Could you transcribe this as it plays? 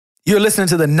You're listening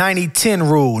to the 90-10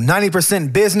 rule.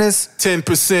 90% business,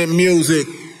 10% music.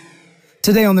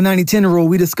 Today on the 90-10 rule,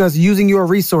 we discuss using your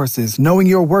resources, knowing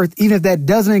your worth, even if that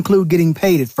doesn't include getting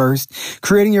paid at first,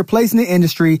 creating your place in the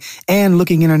industry, and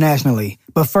looking internationally.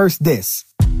 But first, this.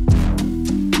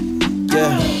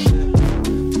 Yeah.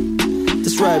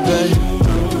 That's right, babe.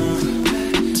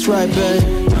 That's right, babe.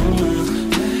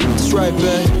 That's right,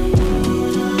 babe.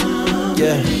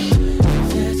 Yeah.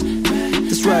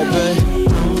 That's right, babe.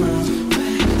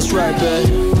 That's right, babe.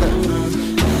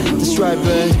 That's right,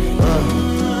 babe.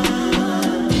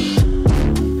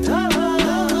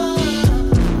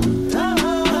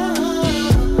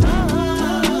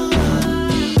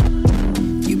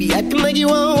 You be acting like you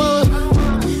want.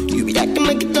 You be acting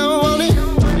like you don't want it.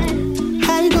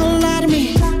 How you gonna lie to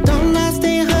me? Don't lie,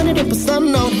 stay 100 and put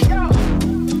something on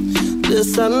it.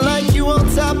 There's something like you on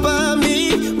top of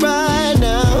me right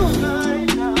now.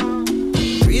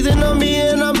 Breathing on me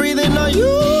and I'm breathing on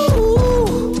you.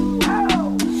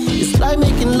 It's like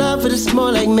making love, but it's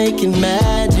more like making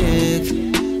magic.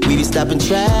 We be stopping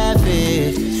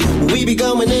traffic. We be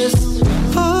going this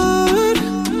hard.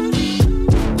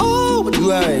 Oh, but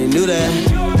you already knew that.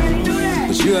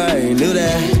 But you already knew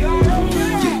that.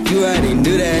 You already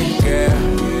knew that, girl.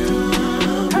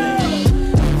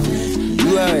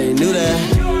 You already knew that.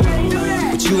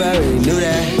 But you already knew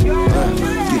that.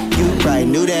 You probably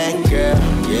knew that, girl.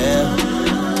 Yeah.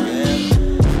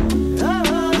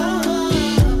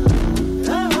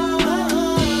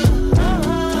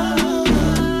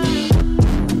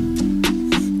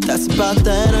 That's about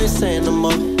that, I ain't saying no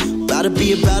more. About to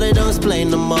be about it, don't explain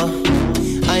no more.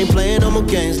 I ain't playing no more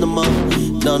games no more.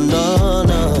 No, no,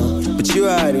 no. But you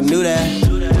already knew that.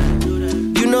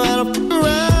 You know how to f***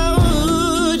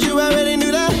 around. You already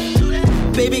knew that.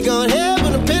 Baby, go ahead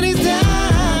when the penny's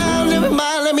down. Never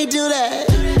mind, let me do that.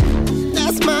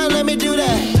 That's mine, let me do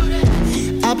that.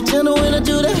 I be gentle when I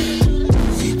do that.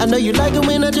 I know you like it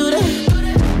when I do that.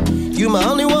 You my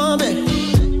only one, babe.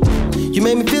 You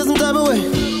make me feel some type of way.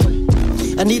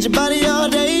 I need your body all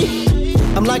day.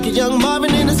 I'm like a young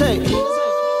Marvin in his hay.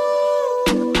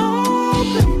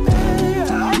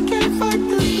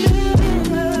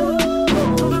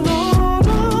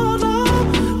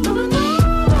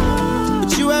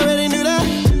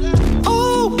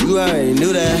 You already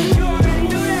knew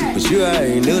that, but you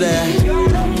already knew that.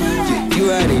 You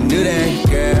already knew that,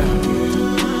 girl.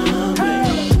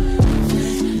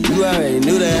 You already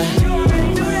knew that,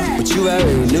 but you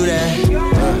already knew that.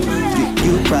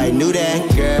 You probably knew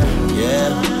that, girl. Yeah.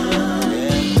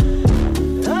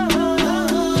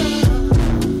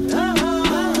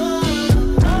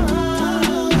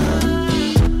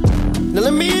 Now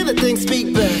let me hear the thing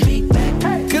speak back,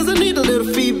 'cause I need a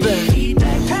little feedback.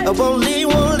 I won't leave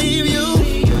you.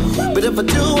 But if I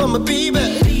do, I'ma be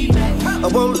back. I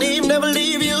won't leave, never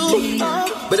leave you.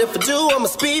 But if I do, I'ma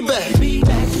speed back.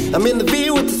 I'm in the V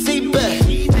with the seat back.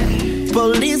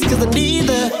 Police, 'cause I need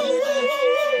that.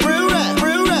 Real rap.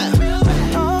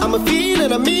 I'm a fiend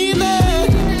and I mean that.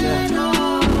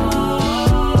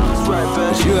 That's right,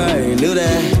 babe. You already knew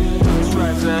that. That's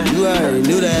right, babe. You already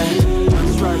knew that.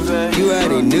 That's right, babe. You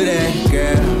already knew that,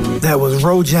 girl. That was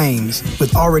Ro James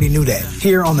with Already Knew That,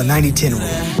 here on the 90-10 rule.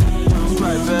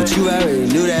 But you already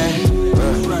knew that.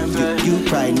 You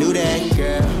probably knew that,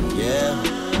 girl. Yeah.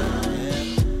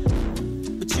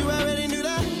 But you already knew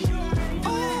that.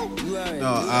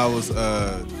 No, I was,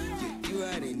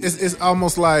 it's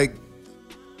almost like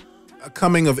a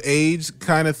coming of age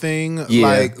kind of thing.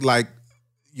 Yeah. Like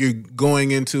you're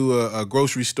going into a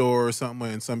grocery store or something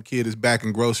and some kid is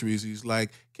backing groceries. He's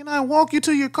like, "Can I walk you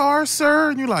to your car,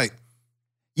 sir?" And you're like,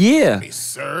 yeah. "Hey,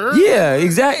 sir?" Yeah,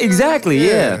 exactly,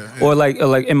 yeah. Or like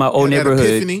in my old neighborhood.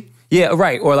 Epiphany. Yeah,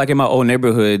 right. Or like in my old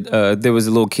neighborhood, there was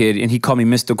a little kid and he called me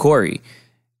Mr. Corey.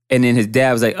 And then his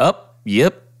dad was like,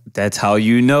 yep, that's how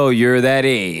you know you're that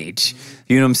age.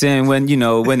 You know what I'm saying? When the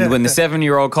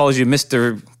 7-year-old calls you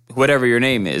Mr. whatever your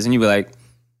name is, and you be like,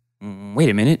 wait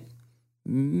a minute.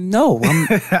 No,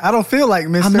 I don't feel like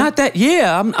Mr. I'm not that.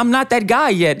 Yeah, I'm not that guy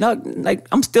yet. No, like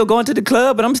I'm still going to the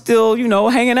club, but I'm still,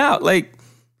 hanging out. Like,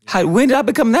 when did I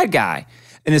become that guy?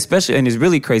 And it's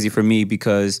really crazy for me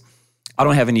because I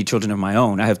don't have any children of my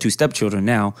own. I have 2 stepchildren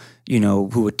now,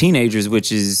 who are teenagers,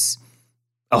 which is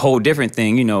a whole different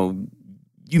thing.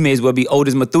 You may as well be old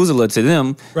as Methuselah to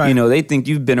them. Right. They think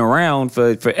you've been around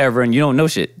for forever and you don't know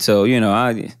shit. So,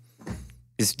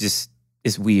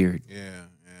 it's weird. Yeah.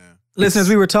 Listeners,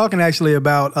 we were talking actually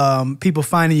about people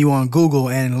finding you on Google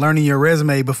and learning your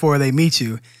resume before they meet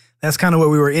you. That's kind of what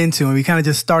we were into, and we kind of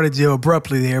just started you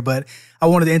abruptly there. But I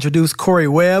wanted to introduce Corey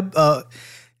Webb.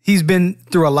 He's been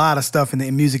through a lot of stuff in the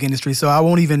music industry, so I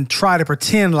won't even try to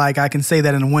pretend like I can say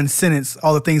that in one sentence,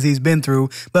 all the things he's been through.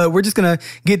 But we're just going to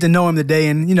get to know him today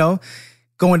and,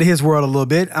 go into his world a little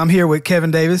bit. I'm here with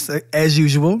Kevin Davis, as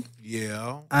usual.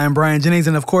 Yeah. I'm Brian Jennings,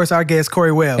 and of course, our guest,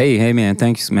 Corey Webb. Hey, man.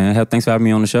 Thanks, man. Thanks for having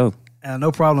me on the show.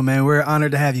 No problem, man. We're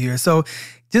honored to have you here. So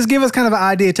just give us kind of an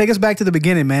idea. Take us back to the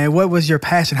beginning, man. What was your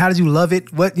passion? How did you love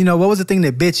it? What was the thing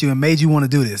that bit you and made you want to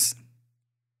do this?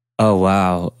 Oh,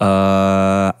 wow.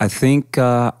 I think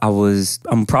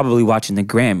I'm probably watching the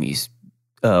Grammys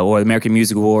or the American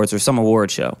Music Awards or some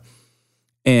award show.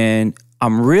 And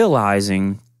I'm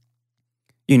realizing,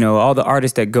 all the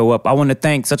artists that go up, I want to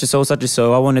thank such and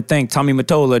so. I want to thank Tommy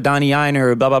Mottola, Donnie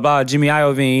Ienner, blah, blah, blah, Jimmy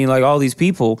Iovine, like all these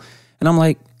people. And I'm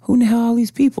like, who in the hell are all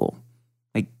these people?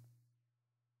 Like,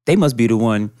 they must be the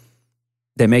one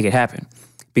that make it happen.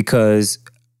 Because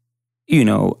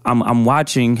I'm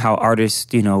watching how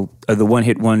artists, are the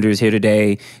one-hit wonders here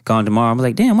today, gone tomorrow. I'm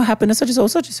like, damn, what happened to such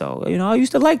and so? I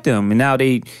used to like them. And now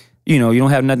they, you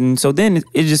don't have nothing. So then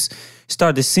it just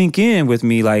started to sink in with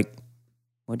me like,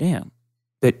 well, damn.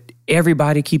 But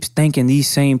everybody keeps thanking these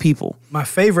same people. My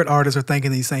favorite artists are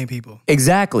thanking these same people.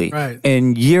 Exactly. Right.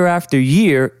 And year after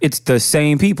year, it's the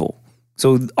same people.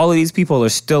 So all of these people are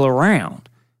still around.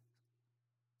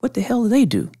 What the hell do they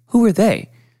do? Who are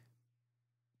they?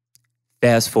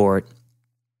 Fast forward,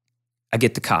 I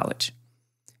get to college.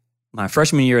 My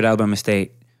freshman year at Alabama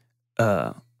State,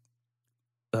 we're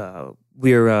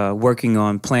working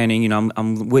on planning.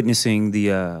 I'm witnessing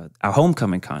our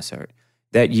homecoming concert.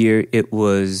 That year, it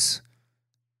was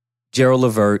Gerald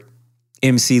Levert,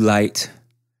 MC Lyte,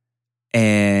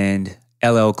 and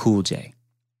LL Cool J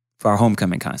for our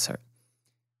homecoming concert.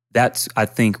 That's, I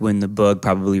think, when the bug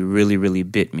probably really, really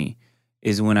bit me.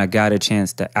 Is when I got a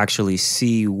chance to actually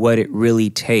see what it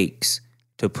really takes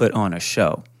to put on a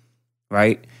show,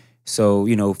 right? So,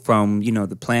 from,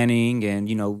 the planning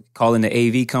and, calling the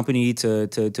AV company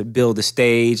to build the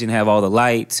stage and have all the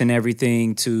lights and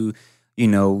everything to,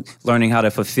 learning how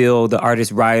to fulfill the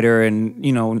artist rider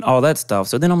and, all that stuff.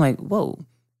 So then I'm like, whoa,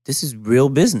 this is real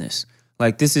business.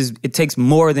 Like it takes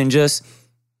more than just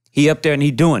he up there and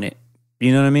he doing it.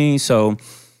 You know what I mean? So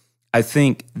I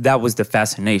think that was the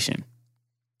fascination.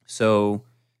 So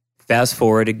fast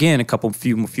forward again, a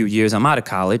few years, I'm out of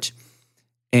college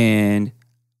and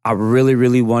I really,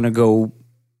 really want to go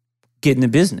get into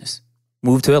business.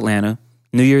 Moved to Atlanta,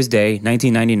 New Year's Day,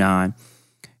 1999.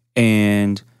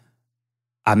 And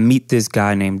I meet this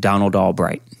guy named Donald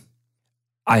Albright.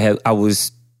 I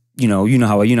was,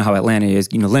 how Atlanta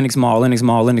is, Lenox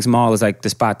Mall is like the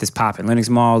spot that's popping. Lenox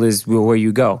Mall is where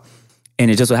you go.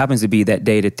 And it just so happens to be that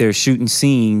day that they're shooting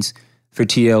scenes for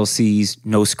TLC's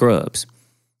No Scrubs.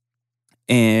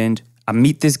 And I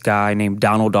meet this guy named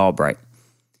Donald Albright.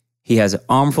 He has an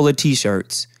armful of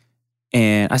T-shirts.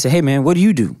 And I said, hey, man, what do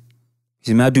you do? He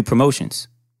said, man, I do promotions.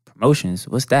 Promotions?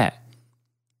 What's that?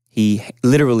 He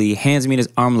literally hands me this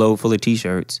armload full of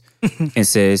T-shirts and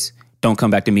says, don't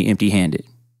come back to me empty-handed.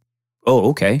 Oh,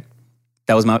 okay.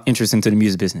 That was my interest into the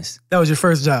music business. That was your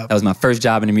first job? That was my first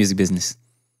job in the music business.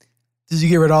 Did you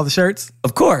get rid of all the shirts?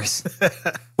 Of course.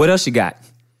 What else you got?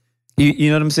 You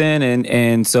know what I'm saying?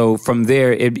 And so from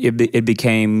there, it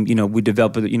became, we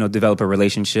develop a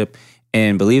relationship.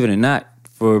 And believe it or not,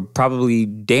 for probably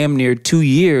damn near 2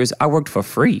 years, I worked for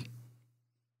free.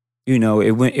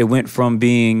 It went from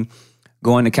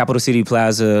going to Capital City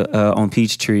Plaza on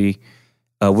Peachtree,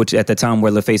 which at the time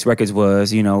where LaFace Records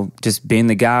was, just being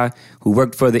the guy who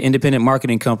worked for the independent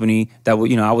marketing company that,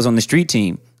 I was on the street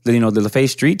team. The LaFace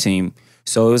street team.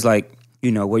 So it was like,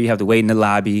 where you have to wait in the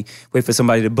lobby, wait for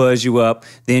somebody to buzz you up.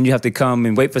 Then you have to come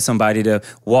and wait for somebody to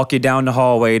walk you down the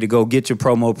hallway to go get your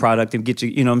promo product and get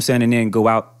you, and then go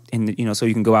out and, so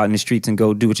you can go out in the streets and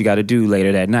go do what you got to do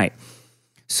later that night.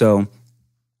 So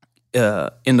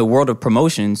in the world of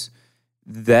promotions,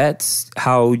 that's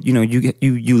how,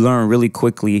 you learn really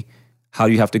quickly how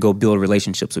you have to go build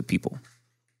relationships with people.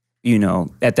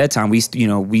 At that time,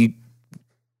 we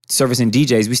servicing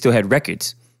DJs, we still had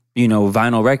records,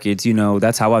 vinyl records,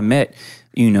 that's how I met,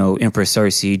 Empress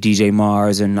Cersei, DJ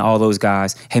Mars, and all those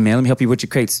guys. Hey man, let me help you with your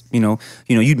crates.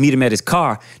 You'd meet him at his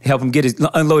car to help him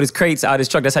unload his crates out of his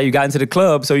truck. That's how you got into the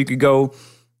club, so you could go,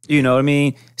 you know what I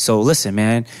mean? So listen,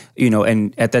 man,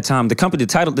 and at that time,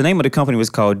 the name of the company was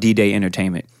called D-Day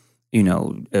Entertainment.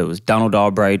 It was Donald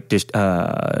Albright,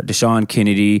 Deshaun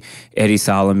Kennedy, Eddie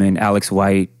Solomon, Alex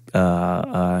White,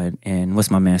 and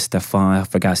what's my man, Stefan? I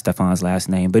forgot Stefan's last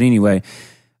name. But anyway,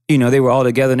 they were all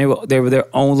together and they were their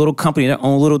own little company, their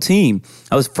own little team.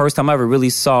 That was the first time I ever really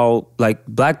saw like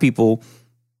black people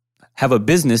have a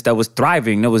business that was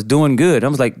thriving, that was doing good. I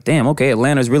was like, damn, okay,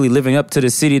 Atlanta's really living up to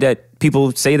the city that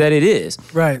people say that it is.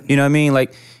 Right. You know what I mean?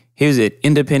 Like, here's an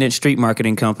independent street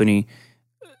marketing company,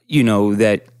 you know,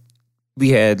 that we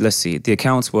had, let's see, the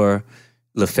accounts were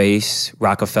LaFace,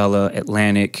 Rockefeller,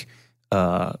 Atlantic,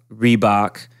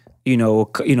 Reebok, and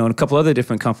a couple other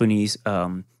different companies,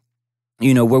 where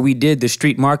we did the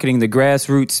street marketing, the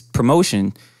grassroots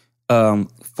promotion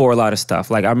for a lot of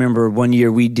stuff. Like, I remember one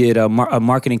year we did a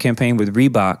marketing campaign with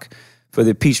Reebok for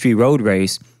the Peachtree Road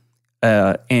Race.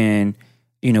 And,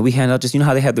 we handed out just,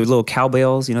 how they had the little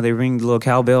cowbells, they ring the little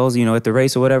cowbells, at the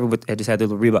race or whatever, but they just had the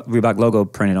little Reebok logo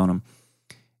printed on them.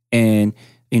 And,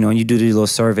 and you do these little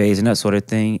surveys and that sort of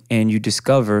thing, and you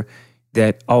discover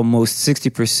that almost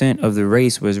 60% of the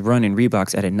race was run in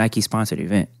Reeboks at a Nike-sponsored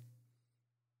event.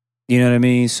 You know what I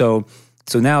mean? So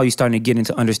now you're starting to get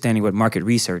into understanding what market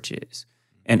research is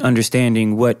and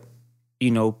understanding what,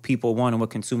 people want and what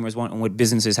consumers want and what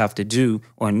businesses have to do,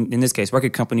 or in this case,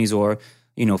 record companies or,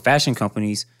 fashion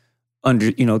companies,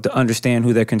 to understand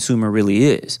who their consumer really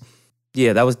is.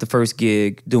 Yeah, that was the first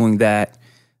gig doing that.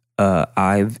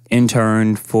 I've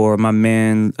interned for my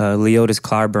man, Leotis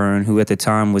Clyburn, who at the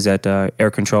time was at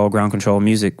Air Control, Ground Control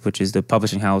Music, which is the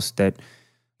publishing house that,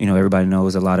 everybody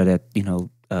knows a lot of that,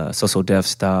 So Def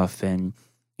stuff, and,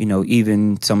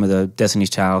 even some of the Destiny's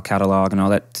Child catalog and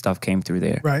all that stuff came through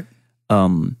there. Right.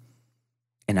 And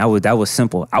that was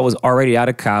simple. I was already out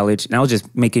of college, and I was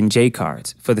just making J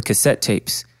cards for the cassette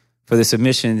tapes, for the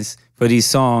submissions, for these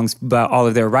songs by all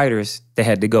of their writers that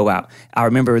had to go out. I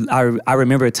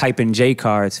remember typing J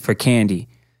cards for Candy,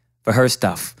 for her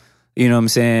stuff. You know what I'm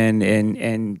saying?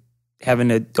 And having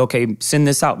to, send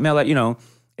this out, mail it,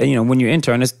 and when you're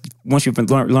intern, once you've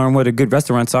learn what a good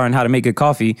restaurants are and how to make good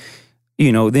coffee,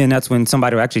 then that's when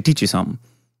somebody will actually teach you something.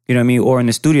 You know what I mean? Or in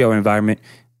the studio environment,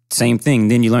 same thing.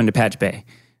 Then you learn to patch bay.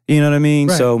 You know what I mean?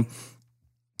 Right. So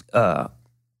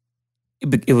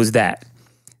it was that.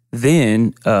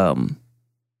 Then,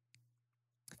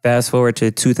 fast forward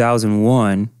to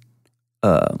 2001,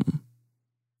 I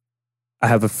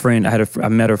have a friend. I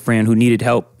met a friend who needed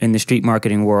help in the street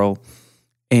marketing world,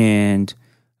 and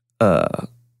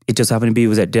it just happened to be it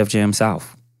was at Def Jam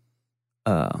South.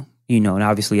 And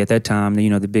obviously at that time,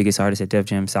 the biggest artist at Def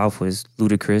Jam South was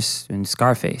Ludacris and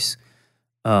Scarface.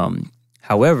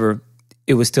 However,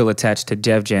 it was still attached to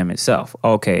Def Jam itself.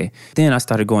 Okay. Then I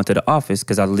started going to the office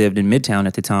because I lived in Midtown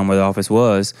at the time where the office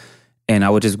was, and I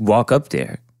would just walk up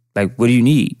there. Like, what do you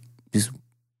need? Just,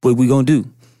 what we gonna do?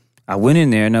 I went in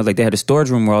there, and I was like, they had a storage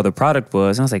room where all the product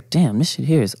was, and I was like, damn, this shit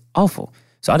here is awful.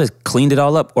 So I just cleaned it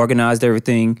all up, organized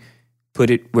everything, put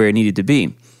it where it needed to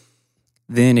be.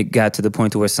 Then it got to the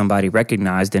point to where somebody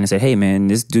recognized it and said, hey man,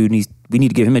 this dude we need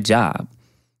to give him a job.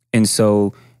 And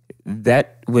so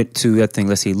that went to, I think,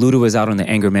 let's see, Luda was out on the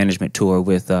anger management tour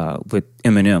with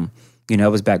Eminem.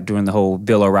 It was back during the whole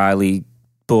Bill O'Reilly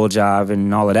bull jive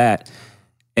and all of that.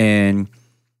 And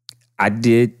I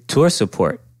did tour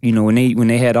support. When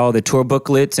they had all the tour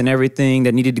booklets and everything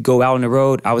that needed to go out on the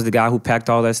road, I was the guy who packed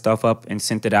all that stuff up and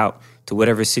sent it out to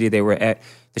whatever city they were at.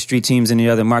 The street teams in the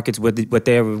other markets,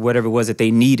 whatever it was that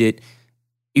they needed.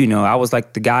 I was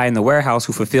like the guy in the warehouse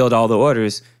who fulfilled all the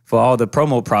orders for all the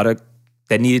promo product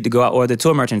that needed to go out, or the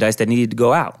tour merchandise that needed to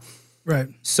go out. Right.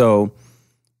 So,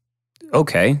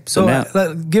 okay. So now,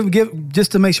 give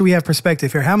just to make sure we have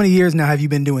perspective here. How many years now have you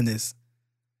been doing this?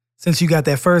 Since you got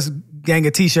that first gang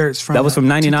of T-shirts from... That was from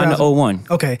 99 to 01.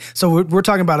 Okay. So we're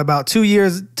talking about 2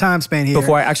 years time span here.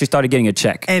 Before I actually started getting a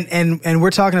check. And we're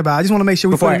talking about... I just want to make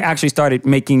sure... Before I actually started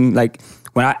making,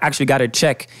 when I actually got a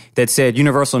check that said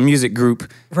Universal Music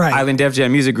Group, right, Island Def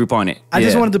Jam Music Group on it. I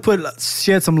just wanted to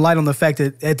shed some light on the fact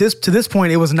that to this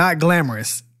point, it was not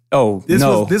glamorous. Oh,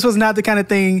 This was not the kind of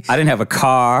thing... I didn't have a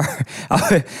car.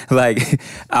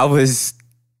 I was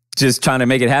just trying to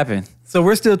make it happen. So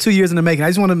we're still 2 years in the making. I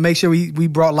just want to make sure we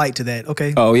brought light to that,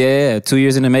 okay? Oh, yeah. 2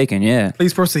 years in the making, yeah.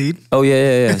 Please proceed. Oh,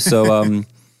 yeah. So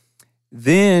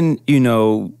then,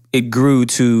 it grew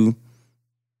to,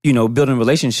 building a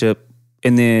relationship,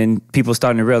 and then people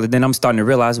starting to realize, then I'm starting to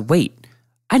realize, wait,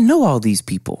 I know all these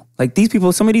people. Like,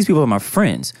 some of these people are my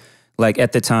friends. Like,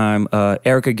 at the time,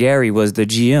 Erica Gary was the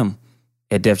GM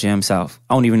at Def Jam South.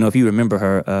 I don't even know if you remember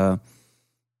her.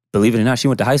 Believe it or not, she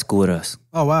went to high school with us.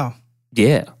 Oh, wow.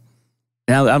 Yeah.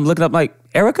 Now I'm looking up like,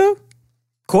 Erica?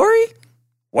 Corey?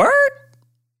 Word?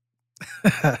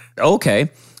 Okay.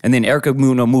 And then Erica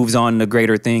moves on to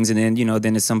greater things, and then,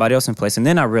 then there's somebody else in place. And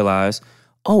then I realized,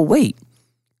 oh, wait,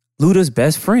 Luda's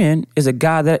best friend is a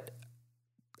guy that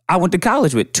I went to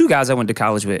college with. Two guys I went to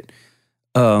college with.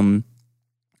 My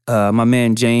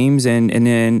man James and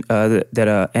then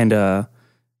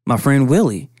my friend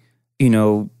Willie.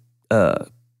 I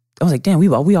was like, damn, we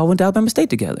all went to Alabama State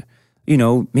together. Me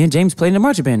and James played in the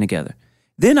marching band together.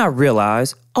 Then I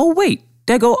realized, oh wait,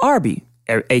 there go Arby,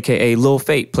 aka Lil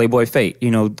Fate, Playboy Fate,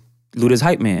 Luda's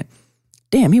hype man.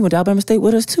 Damn, he went to Alabama State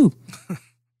with us too.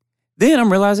 Then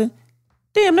I'm realizing,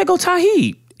 damn, there go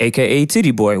Taheed, aka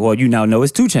Titty Boy. Well, you now know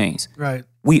it's 2 Chainz. Right.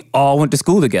 We all went to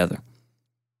school together.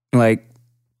 Like,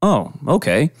 oh,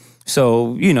 okay.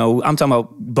 So, I'm talking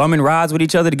about bumming rides with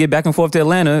each other to get back and forth to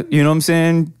Atlanta, you know what I'm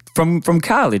saying, from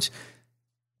college.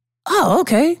 Oh,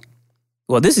 okay.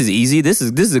 Well, this is easy. This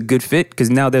is a good fit because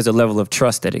now there's a level of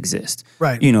trust that exists.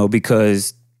 Right.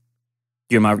 Because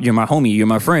you're my homie, you're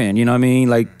my friend, you know what I mean?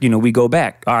 Like, we go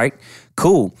back. All right,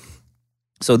 cool.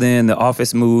 So then the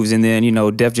office moves and then,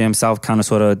 Def Jam South kind of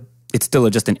sort of, it's still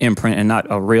just an imprint and not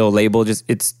a real label. Just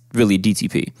it's really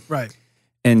DTP. Right.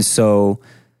 And so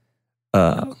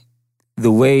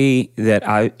the way that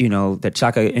that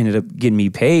Chaka ended up getting me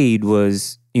paid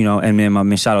was, and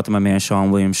then shout out to my man Sean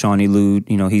Williams, Shawnee Lude,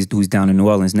 who's down in New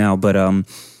Orleans now. But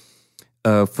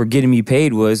for getting me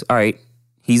paid was, all right,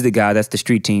 he's the guy that's the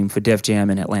street team for Def Jam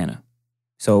in Atlanta.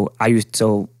 So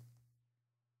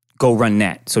go run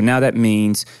that. So now that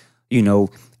means,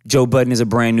 Joe Budden is a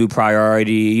brand new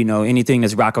priority, anything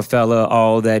that's Rockefeller,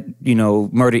 all that,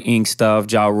 Murder Inc.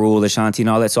 stuff, Ja Rule, Ashanti and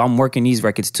all that. So I'm working these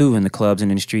records too in the clubs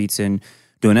and in the streets and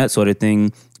doing that sort of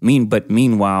thing. But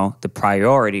meanwhile, the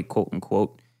priority, quote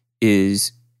unquote,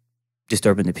 is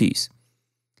disturbing the peace.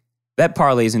 That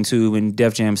parlays into when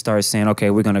Def Jam starts saying, okay,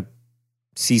 we're going to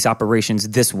cease operations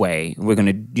this way. We're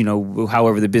going to,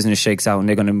 however the business shakes out, and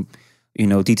they're going to,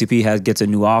 DTP gets a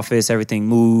new office, everything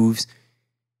moves,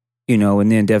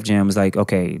 and then Def Jam is like,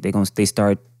 okay, they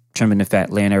start trimming the fat,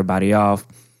 laying everybody off.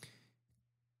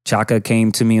 Chaka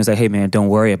came to me and was like, hey man, don't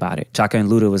worry about it. Chaka and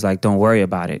Luda was like, don't worry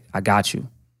about it. I got you.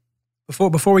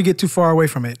 Before we get too far away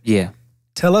from it. Yeah.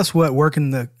 Tell us what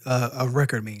working a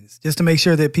record means, just to make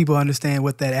sure that people understand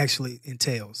what that actually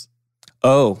entails.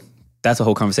 Oh, that's a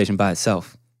whole conversation by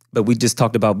itself. But we just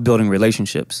talked about building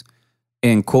relationships.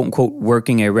 And quote unquote,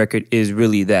 working a record is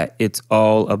really that. It's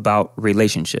all about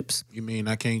relationships. You mean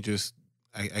I can't just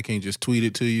tweet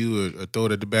it to you or throw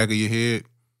it at the back of your head?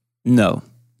 No.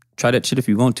 Try that shit if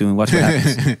you want to and watch what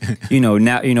happens.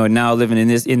 Now living in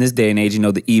this day and age,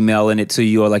 the emailing it to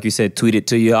you or like you said, tweet it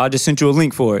to you. I'll just send you a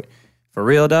link for it. For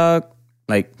real, dog,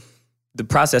 like the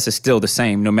process is still the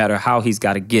same no matter how he's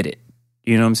got to get it.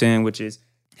 You know what I'm saying? Which is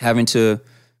having to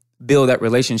build that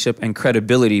relationship and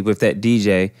credibility with that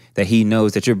DJ that he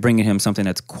knows that you're bringing him something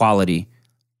that's quality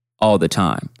all the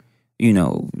time.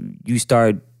 You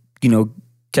start,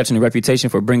 catching a reputation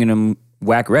for bringing him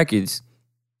whack records.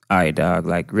 All right, dog,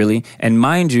 like really? And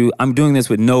mind you, I'm doing this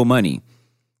with no money.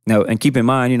 Now, and keep in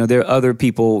mind, there are other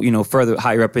people, further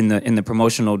higher up in the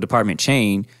promotional department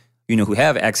chain, who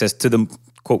have access to the,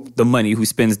 quote, the money, who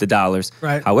spends the dollars.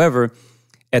 Right. However,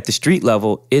 at the street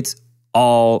level, it's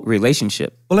all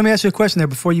relationship. Well, let me ask you a question there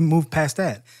before you move past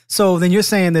that. So then you're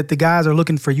saying that the guys are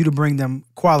looking for you to bring them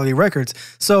quality records.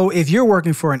 So if you're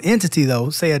working for an entity, though,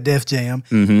 say a Def Jam,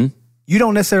 you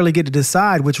don't necessarily get to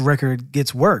decide which record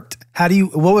gets worked. How do you?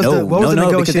 What was the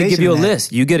negotiation? Because they give you a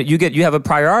list. You have a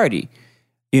priority.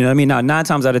 You know what I mean? Now, 9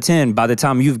 times out of 10, by the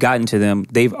time you've gotten to them,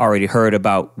 they've already heard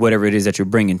about whatever it is that you're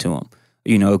bringing to them.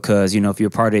 Because if you're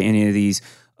part of any of these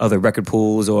other record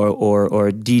pools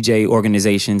or DJ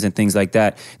organizations and things like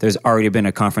that, there's already been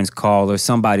a conference call or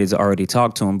somebody's already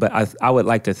talked to them. But I would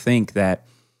like to think that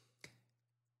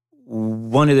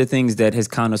one of the things that has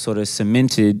kind of sort of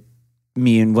cemented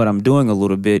me in what I'm doing a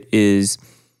little bit is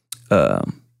the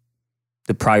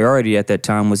priority at that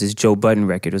time was this Joe Budden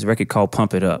record. It was a record called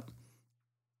Pump It Up.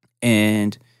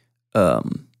 And, yeah,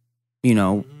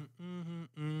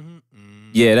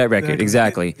 that record,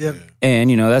 exactly. Yep. And,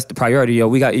 that's the priority.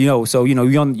 We got, so,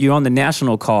 you're on the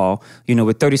national call,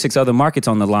 with 36 other markets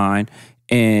on the line.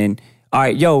 And, all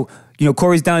right,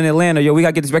 Corey's down in Atlanta. We got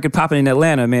to get this record popping in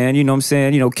Atlanta, man. You know what I'm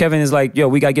saying? Kevin is like,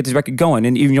 we got to get this record going.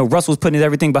 And even, Russell's putting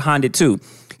everything behind it, too.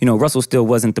 Russell still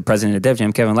wasn't the president of Def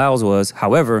Jam. Kevin Liles was.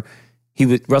 However,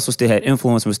 Russell still had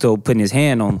influence and was still putting his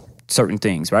hand on certain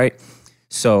things, right?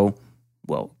 So,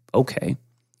 well, okay.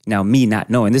 Now, me not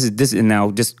knowing, this is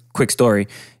now just quick story,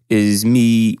 this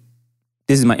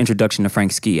is my introduction to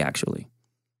Frank Ski, actually.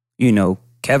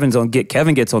 Kevin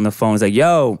gets on the phone, he's like,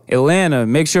 yo, Atlanta,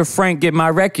 make sure Frank get my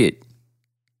record.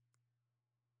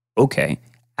 Okay.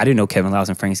 I didn't know Kevin Liles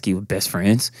and Frank Ski were best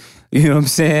friends. You know what I'm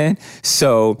saying?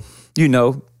 So,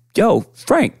 yo,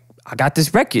 Frank, I got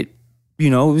this record. It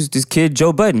was this kid,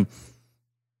 Joe Budden.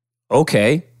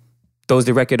 Okay. Throws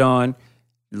the record on.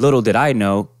 Little did I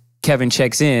know, Kevin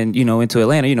checks in, into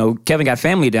Atlanta. Kevin got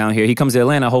family down here. He comes to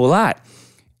Atlanta a whole lot.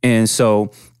 And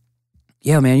so,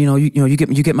 yeah, man, you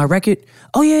get my record.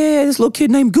 Oh yeah, this little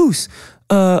kid named Goose,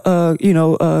 got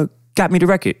me the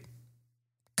record.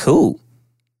 Cool.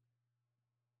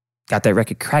 Got that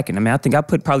record cracking. I mean, I think I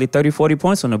put probably 30, 40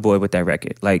 points on the board with that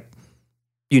record. Like,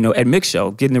 at Mix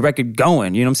Show, getting the record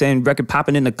going. You know what I'm saying? Record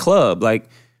popping in the club. Like,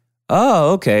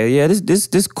 oh, okay, yeah,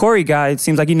 this Corey guy, it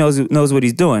seems like he knows what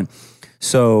he's doing.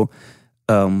 So,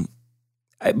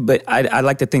 but I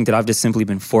like to think that I've just simply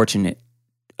been fortunate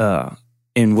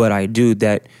in what I do,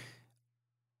 that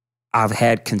I've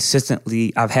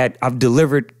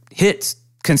delivered hits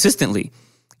consistently.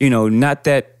 Not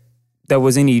that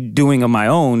was any doing of my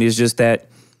own. It's just that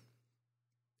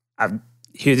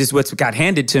this is what's got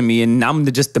handed to me, and I'm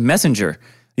just the messenger.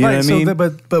 You know what I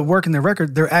mean? But working the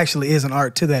record, there actually is an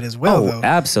art to that as well, though.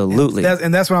 Absolutely.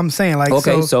 And that's what I'm saying. Like,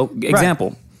 okay, so example.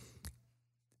 Right.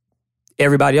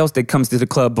 Everybody else that comes to the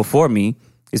club before me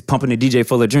is pumping the DJ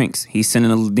full of drinks. He's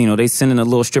sending they sending a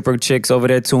little stripper chicks over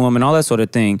there to him and all that sort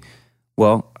of thing.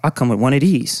 Well, I come with one of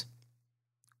these.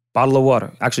 Bottle of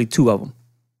water. Actually, 2 of them.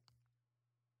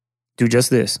 Do just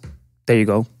this. There you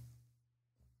go.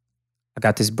 I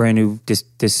got this brand new, this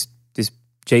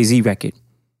Jay-Z record.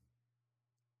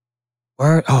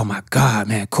 Word? Oh my God,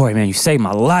 man. Corey, man, you saved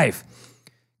my life.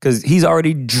 Because he's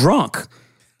already drunk.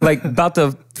 Like, about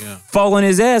to fall on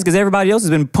his ass because everybody else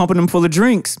has been pumping him full of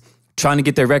drinks, trying to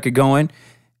get their record going.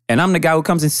 And I'm the guy who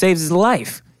comes and saves his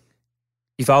life.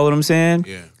 You follow what I'm saying?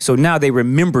 Yeah. So now they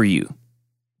remember you.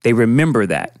 They remember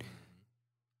that.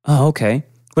 Oh, okay.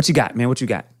 What you got, man? What you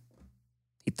got?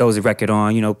 He throws the record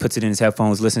on, puts it in his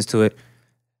headphones, listens to it.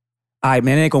 All right,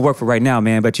 man, it ain't gonna work for right now,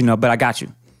 man, but I got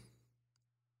you.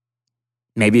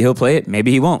 Maybe he'll play it, maybe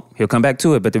he won't. He'll come back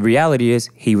to it, but the reality is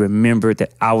he remembered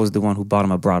that I was the one who bought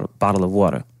him a bottle of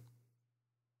water.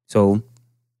 So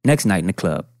next night in the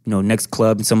club, next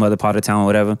club in some other part of town or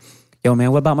whatever. Yo,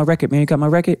 man, what about my record, man? You got my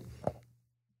record?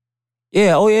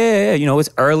 Yeah, oh yeah. It's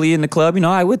early in the club,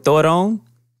 I would throw it on.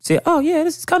 Say, oh yeah,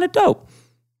 this is kind of dope.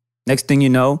 Next thing you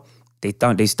know, they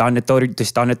starting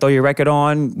to throw your record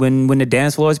on when the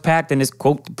dance floor is packed and it's,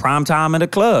 quote, the prime time of the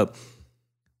club.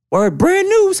 Word, brand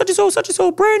new, such and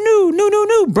so, brand new,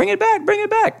 new, bring it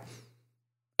back.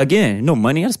 Again, no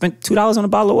money, I spent $2 on a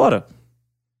bottle of water.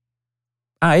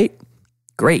 All right,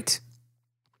 great.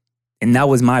 And that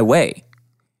was my way.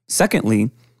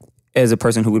 Secondly, as a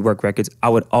person who would work records, I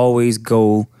would always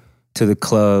go to the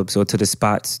clubs or to the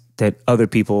spots that other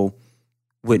people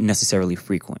wouldn't necessarily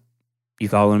frequent. You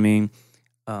follow what I mean?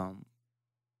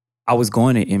 I was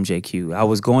going to MJQ. I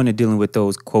was going to dealing with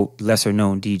those, quote, lesser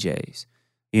known DJs.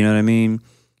 You know what I mean?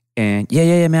 And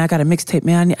yeah, man, I got a mixtape,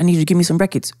 man. I need you to give me some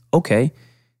records. Okay.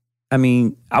 I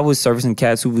mean, I was servicing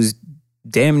cats who was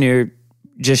damn near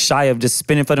just shy of just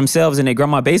spinning for themselves in their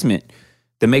grandma's basement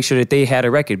to make sure that they had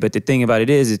a record. But the thing about it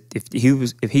is, if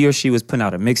he or she was putting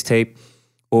out a mixtape,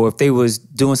 or if they was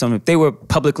doing something, if they were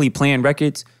publicly playing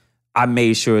records, I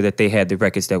made sure that they had the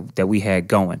records that we had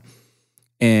going.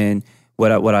 And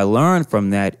what I learned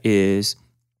from that is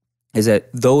that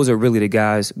those are really the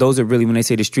guys, those are really, when they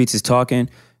say the streets is talking,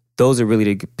 those are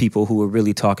really the people who are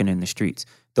really talking in the streets.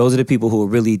 Those are the people who are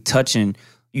really touching,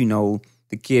 the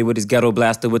kid with his ghetto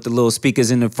blaster with the little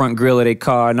speakers in the front grill of their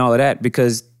car and all of that,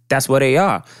 because that's what they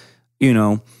are,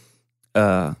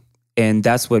 and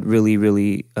that's what really,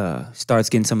 really starts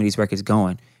getting some of these records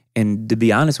going. And to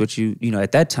be honest with you,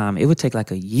 at that time, it would take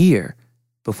like a year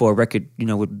before a record,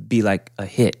 would be like a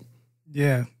hit.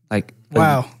 Yeah. Like,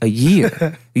 wow. A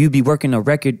year. You'd be working a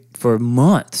record for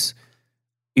months,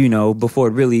 before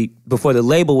the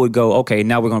label would go, okay,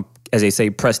 now we're going to, as they say,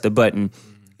 press the button.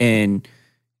 And,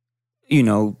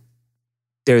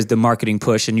 there's the marketing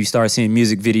push and you start seeing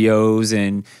music videos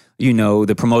and,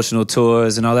 the promotional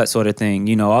tours and all that sort of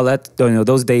thing. All that,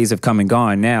 those days have come and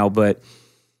gone now, but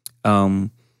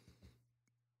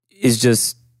it's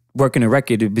just working a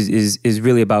record is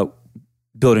really about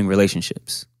building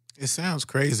relationships. It sounds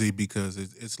crazy because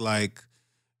it's like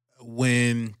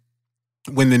when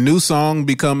the new song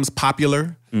becomes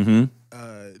popular,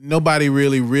 nobody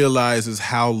really realizes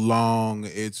how long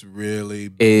it's really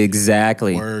been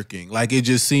working. Like, it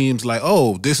just seems like,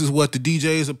 oh, this is what the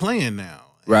DJs are playing now.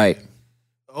 Right. And,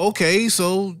 okay,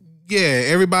 so yeah,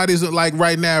 everybody's like,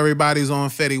 right now, everybody's on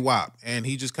Fetty Wap, and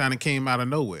he just kind of came out of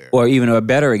nowhere. Or even a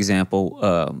better example,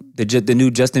 the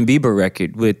new Justin Bieber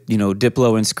record with,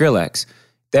 Diplo and Skrillex.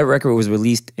 That record was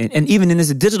released, and even in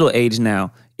this digital age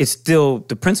now, it's still,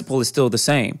 the principle is still the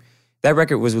same. That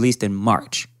record was released in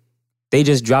March. They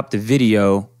just dropped the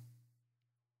video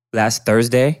last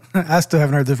Thursday. I still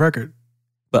haven't heard this record.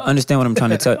 But understand what I'm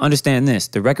trying to tell you. Understand this.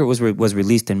 The record was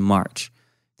released in March.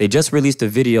 They just released a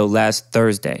video last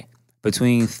Thursday.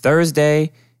 between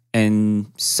Thursday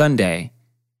and Sunday,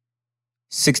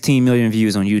 16 million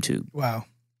views on YouTube. Wow.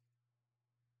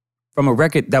 From a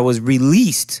record that was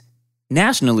released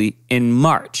nationally in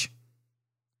March.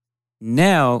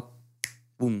 Now,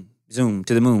 boom, zoom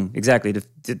to the moon. Exactly, the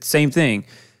same thing.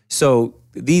 So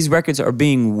these records are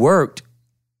being worked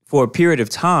for a period of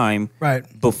time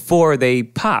before they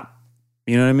pop.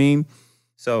 You know what I mean?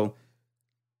 So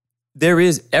there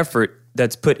is effort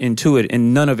that's put into it,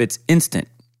 and none of it's instant.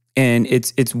 And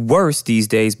it's worse these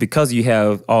days because you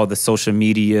have all the social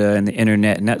media and the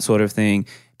internet and that sort of thing.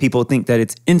 People think that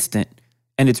it's instant,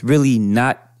 and it's really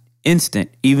not instant.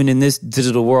 Even in this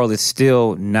digital world, it's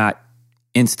still not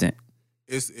instant.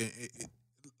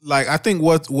 Like, I think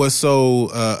what's so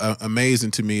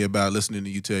amazing to me about listening to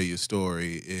you tell your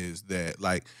story is that,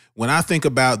 like, when I think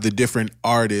about the different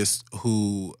artists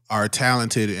who are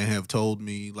talented and have told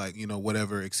me, like, you know,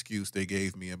 whatever excuse they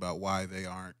gave me about why they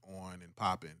aren't on and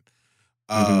popping,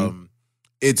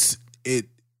 it's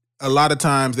a lot of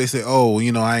times they say, oh,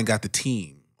 you know, I ain't got the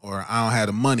team, or I don't have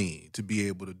the money to be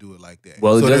able to do it like that.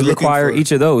 Well, so it does require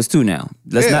each of those too now.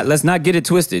 Let's not get it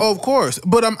twisted. Of course.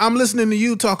 But I'm listening to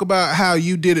you talk about how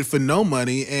you did it for no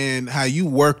money and how you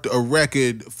worked a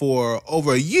record for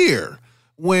over a year,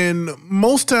 when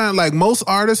most time, like, most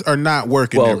artists are not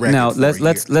working their record. Now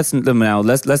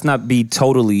let's not be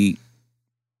totally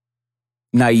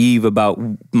naive about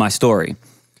my story.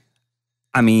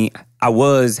 I mean, I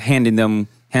was handing a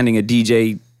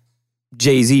DJ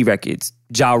Jay-Z records,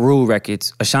 Ja Rule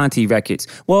records, Ashanti records.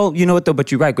 Well, you know what though?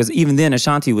 But you're right, because even then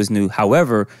Ashanti was new.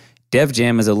 However, Def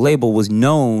Jam as a label was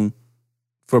known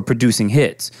for producing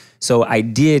hits. So I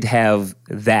did have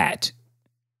that.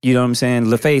 You know what I'm saying?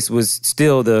 LaFace was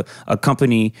still a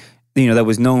company, you know, that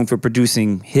was known for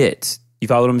producing hits. You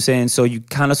follow what I'm saying? So you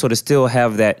kind of sort of still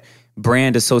have that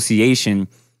brand association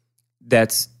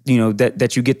that's, you know,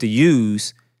 that you get to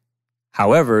use.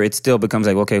 However, it still becomes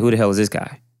like, okay, who the hell is this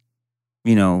guy?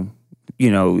 You know,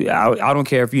 I don't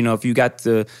care if, you know, if you got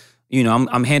the, you know,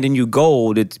 I'm handing you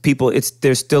gold.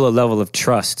 There's still a level of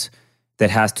trust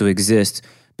that has to exist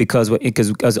because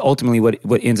ultimately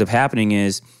what ends up happening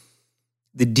is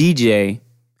the DJ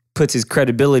puts his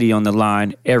credibility on the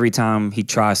line every time he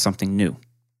tries something new.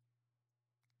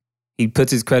 He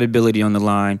puts his credibility on the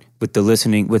line with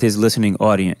his listening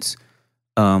audience.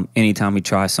 Anytime he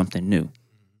tries something new,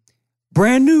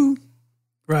 brand new,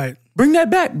 right? Bring that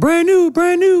back, brand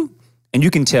new. And you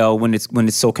can tell when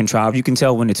it's so contrived. You can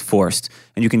tell when it's forced,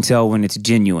 and you can tell when it's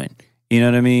genuine. You know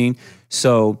what I mean?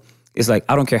 So it's like,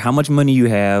 I don't care how much money you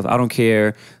have. I don't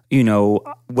care, you know,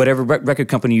 whatever record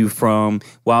company you're from.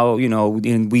 While, you know,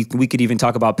 and we could even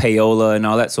talk about payola and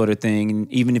all that sort of thing.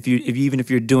 And even if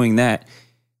you're doing that,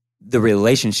 the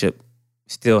relationship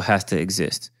still has to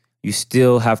exist. You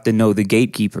still have to know the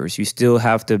gatekeepers. You still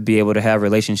have to be able to have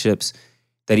relationships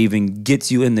that even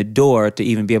gets you in the door to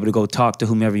even be able to go talk to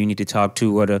whomever you need to talk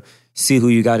to, or to see who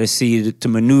you got to see to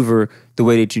maneuver the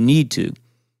way that you need to.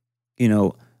 You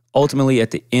know, ultimately,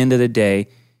 at the end of the day,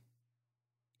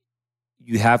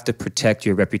 you have to protect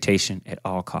your reputation at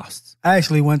all costs. I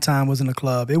actually one time was in a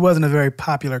club. It wasn't a very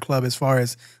popular club as far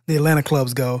as the Atlanta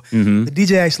clubs go. Mm-hmm. The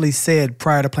DJ actually said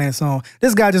prior to playing the song,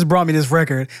 this guy just brought me this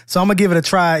record, so I'm going to give it a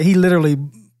try. He literally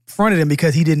fronted him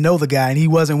because he didn't know the guy and he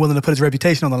wasn't willing to put his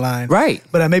reputation on the line. Right.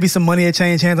 But maybe some money had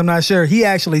changed hands. I'm not sure. He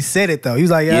actually said it though. He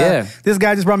was like, yeah, this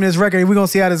guy just brought me this record. We're going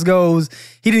to see how this goes.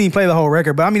 He didn't even play the whole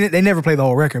record. But I mean, they never play the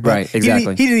whole record. But right,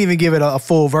 exactly. He didn't even give it a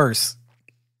full verse.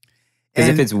 Because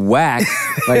if it's whack,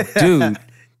 like, dude,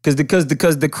 because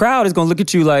the crowd is going to look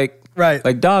at you like, right,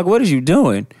 like, dog, what are you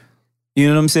doing? You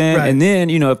know what I'm saying? Right. And then,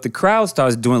 you know, if the crowd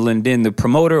starts dwindling, then the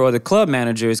promoter or the club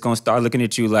manager is going to start looking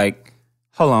at you like,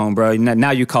 hold on, bro,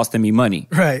 now you're costing me money.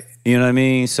 Right. You know what I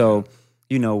mean? So,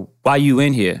 you know, why you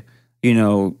in here? You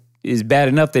know, it's bad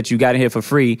enough that you got in here for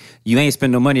free. You ain't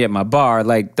spend no money at my bar.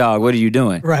 Like, dog, what are you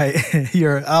doing? Right.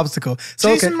 You're an obstacle.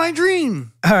 So, chasing my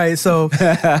dream. All right. So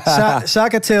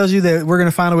Shaka tells you that we're going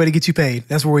to find a way to get you paid.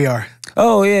 That's where we are.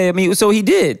 Oh, yeah. I mean, so he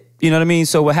did. You know what I mean?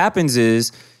 So what happens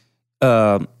is,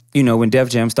 you know, when Def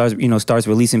Jam starts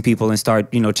releasing people and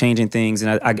start, you know, changing things,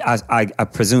 and I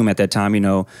presume at that time, you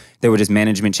know, there were just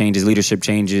management changes, leadership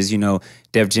changes. You know,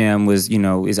 Def Jam was, you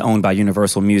know, is owned by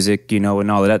Universal Music, you know,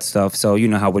 and all of that stuff. So you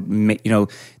know how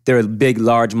they're a big,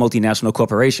 large multinational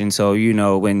corporation. So you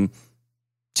know when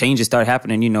changes start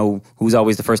happening, you know who's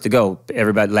always the first to go.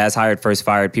 Everybody, last hired, first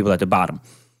fired, people at the bottom.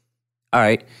 All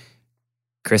right,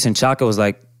 Chris and Chaka was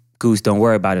like, Goose, don't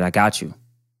worry about it, I got you.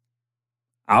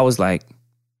 I was like,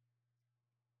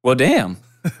 well, damn.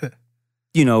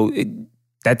 You know,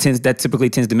 that typically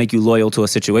tends to make you loyal to a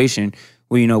situation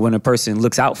where, when a person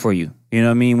looks out for you. You know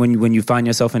what I mean? When you find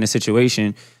yourself in a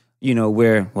situation,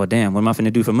 where, well, damn, what am I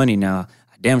finna do for money now?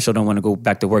 I damn sure don't want to go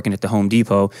back to working at the Home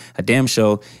Depot. I damn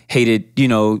sure hated,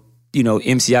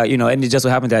 MCI, and it just so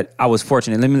happened that I was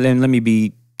fortunate. Let me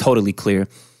be totally clear.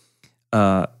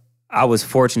 I was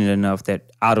fortunate enough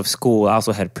that out of school, I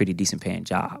also had a pretty decent paying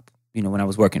job. When I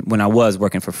was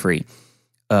working for free,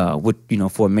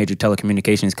 for a major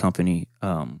telecommunications company,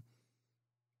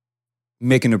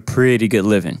 making a pretty good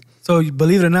living. So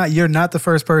believe it or not, you're not the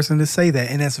first person to say that,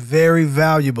 and that's very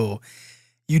valuable.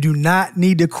 You do not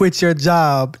need to quit your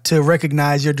job to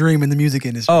recognize your dream in the music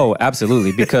industry. Oh,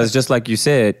 absolutely. Because just like you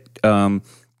said,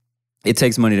 it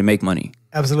takes money to make money.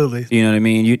 Absolutely. You know what I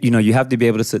mean? You have to be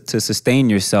able to sustain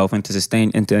yourself and to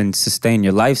sustain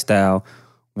your lifestyle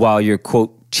while you're,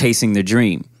 quote, chasing the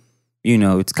dream.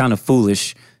 It's kind of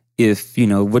foolish if,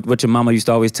 what your mama used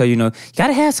to always tell you, you got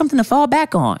to have something to fall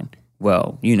back on.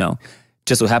 Well,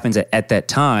 just so happens that at that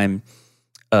time,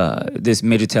 this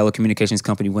major telecommunications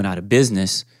company went out of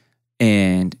business,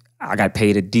 and I got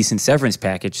paid a decent severance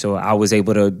package. So I was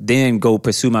able to then go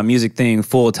pursue my music thing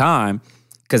full time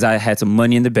because I had some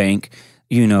money in the bank,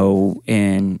 and all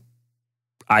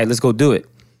right, let's go do it.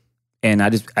 And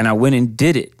I went and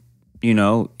did it,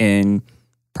 and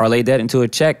parlayed that into a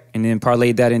check, and then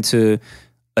parlayed that into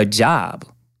a job.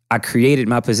 I created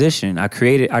my position. I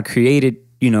created,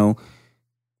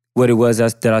 what it was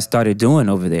that I started doing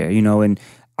over there, and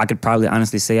I could probably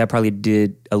honestly say I probably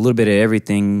did a little bit of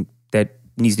everything that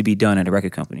needs to be done at a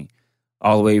record company.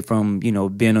 All the way from,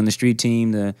 being on the street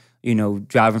team to,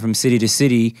 driving from city to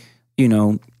city,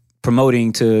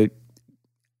 promoting to,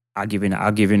 I'll give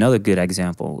you another good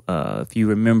example. If you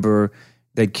remember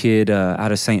that kid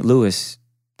out of St. Louis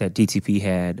that DTP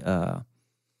had.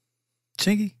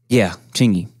 Chingy? Yeah,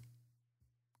 Chingy.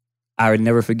 I would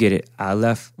never forget it.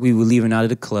 We were leaving out of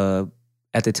the club.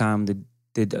 At the time,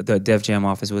 the Def Jam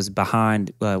office was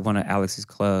behind one of Alex's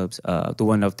clubs, the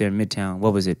one up there in Midtown.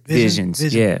 What was it?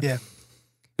 Visions. Yeah. It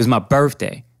was my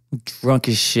birthday. Drunk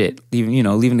as shit.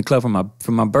 Leaving the club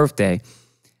for my birthday.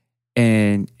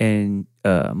 And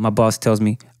my boss tells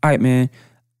me, all right, man,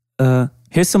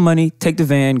 here's some money. Take the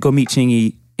van, go meet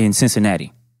Chingy in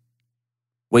Cincinnati.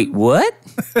 Wait, what?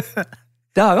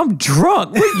 Dog, I'm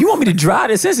drunk. Wait, you want me to drive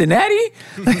to Cincinnati?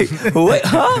 Like, what?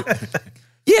 Huh?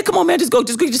 Yeah, come on, man. Just go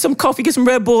get some coffee, get some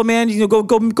Red Bull, man. Go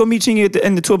meet Chingy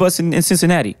in the tour bus in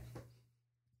Cincinnati.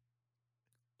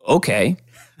 Okay.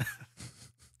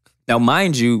 Now,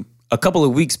 mind you, a couple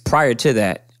of weeks prior to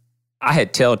that, I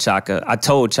told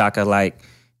Chaka, like,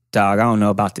 dog, I don't know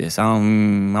about this. I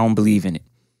don't believe in it.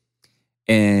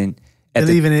 And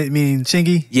believe in it meaning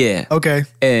Chingy? Yeah. Okay.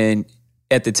 And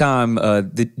at the time,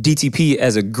 the DTP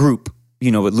as a group,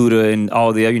 with Luda and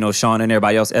all the, Sean and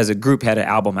everybody else as a group had an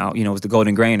album out. It was the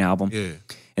Golden Grain album. Yeah.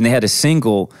 And they had a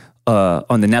single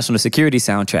on the National Security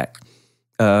soundtrack.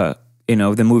 The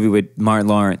movie with Martin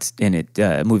Lawrence in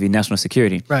it, movie National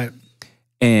Security. Right.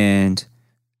 And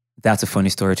that's a funny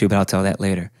story too, but I'll tell that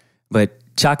later. But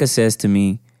Chaka says to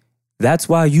me, that's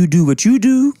why you do what you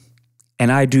do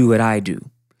and I do what I do.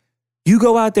 You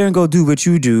go out there and go do what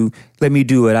you do. Let me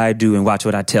do what I do and watch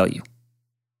what I tell you.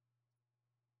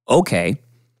 Okay.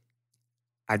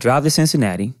 I drive to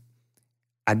Cincinnati.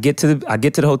 I get to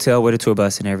the hotel where the tour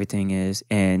bus and everything is,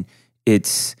 and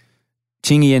it's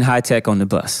Chingy and High Tech on the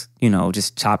bus.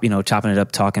 Just chopping it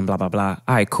up, talking, blah, blah, blah.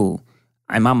 All right, cool.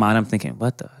 In my mind, I'm thinking,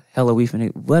 what the hell are we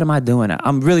finna? What am I doing?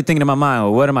 I'm really thinking in my mind,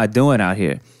 well, what am I doing out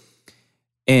here?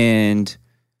 And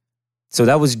so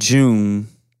that was June.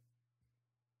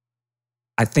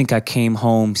 I think I came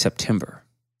home September.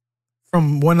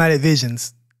 From One Night at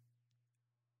Visions.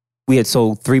 We had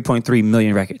sold 3.3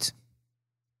 million records.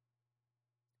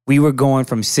 We were going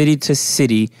from city to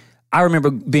city. I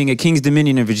remember being at King's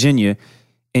Dominion in Virginia,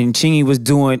 and Chingy was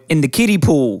doing in the kiddie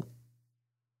pool,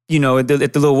 at the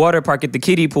little water park at the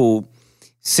kiddie pool,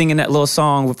 singing that little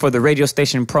song for the radio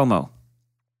station promo.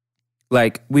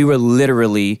 Like, we were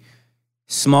literally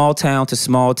small town to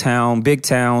small town, big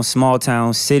town, small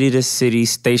town, city to city,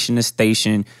 station to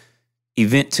station,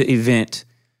 event to event,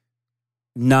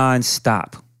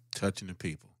 nonstop. Touching the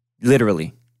people.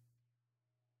 Literally.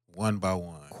 One by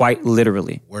one. Quite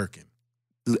literally. Working.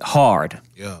 Hard.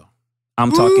 Yeah.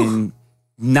 I'm talking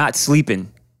not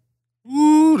sleeping.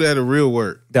 Ooh, that'll real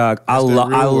work. Dog, I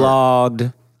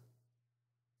logged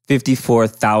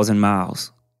 54,000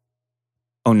 miles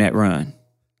on that run.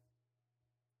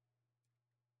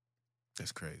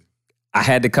 That's crazy. I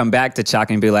had to come back to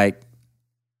Chalk and be like,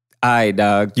 all right,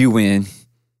 dog, you win.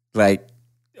 Like,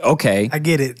 okay. I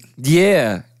get it.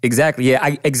 Yeah. Exactly.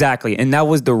 Yeah, exactly. And that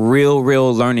was the real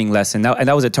learning lesson. And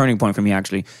that was a turning point for me,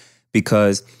 actually,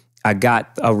 because I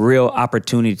got a real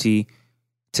opportunity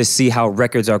to see how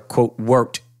records are, quote,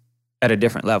 worked at a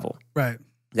different level. Right.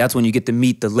 That's when you get to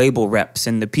meet the label reps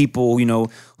and the people,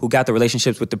 who got the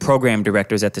relationships with the program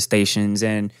directors at the stations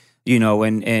and,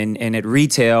 and at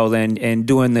retail and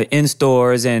doing the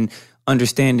in-stores and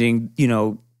understanding,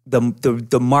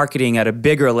 the marketing at a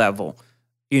bigger level.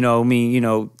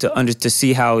 To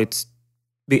see how it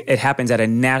happens on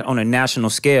a national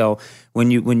scale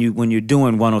when you're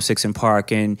doing 106 in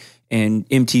Park and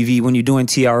MTV, when you're doing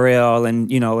TRL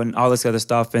and all this other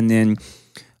stuff, and then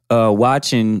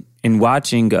watching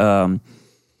Chaka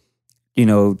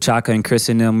and Chris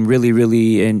and them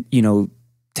really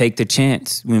take the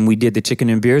chance when we did the Chicken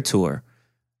and Beer tour.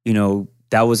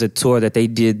 That was a tour that they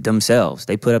did themselves.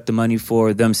 They put up the money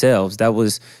for themselves. It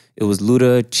was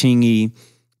Luda, Chingy,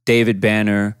 David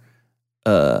Banner,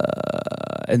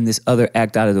 and this other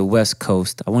act out of the West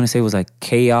Coast. I want to say it was like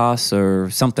Chaos or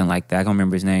something like that. I don't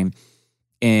remember his name.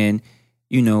 And,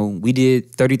 we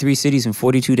did 33 cities in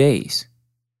 42 days.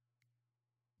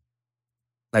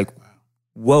 Like,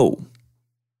 whoa.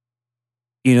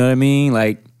 You know what I mean?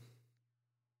 Like,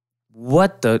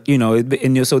 what the,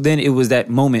 so then it was that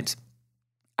moment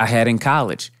I had in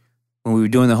college when we were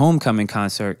doing the homecoming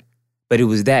concert, but it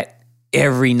was that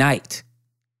every night.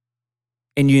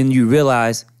 And you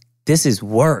realize this is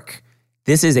work.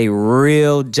 This is a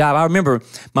real job. I remember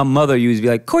my mother used to be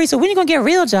like, Corey, so when are you going to get a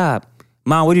real job?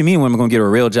 Mom, what do you mean when I'm going to get a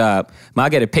real job? Mom, I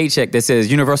get a paycheck that says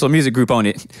Universal Music Group on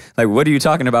it. Like, what are you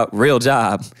talking about? Real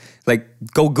job. Like,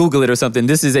 go Google it or something.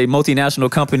 This is a multinational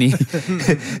company,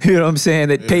 you know what I'm saying,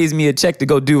 that pays me a check to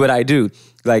go do what I do.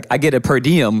 Like, I get a per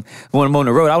diem when I'm on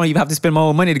the road. I don't even have to spend my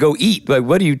own money to go eat. Like,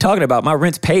 what are you talking about? My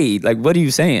rent's paid. Like, what are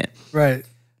you saying? Right.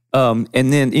 And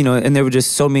then, and there were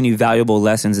just so many valuable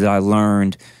lessons that I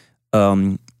learned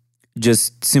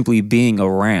just simply being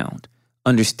around,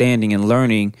 understanding and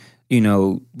learning,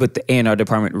 what the A&R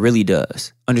department really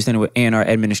does, understanding what A&R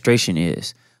administration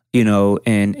is, and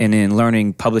then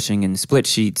learning publishing and split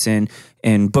sheets and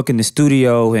booking the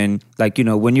studio and like,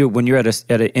 when you're at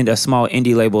a small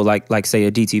indie label like say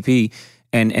a DTP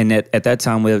and at that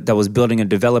time that was building and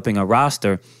developing a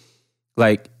roster,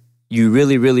 like you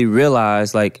really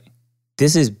realize like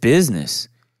this is business.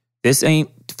 This ain't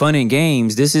fun and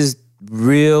games. This is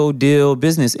real deal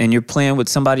business, and you're playing with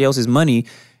somebody else's money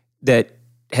that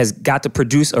has got to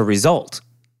produce a result.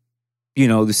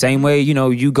 The same way,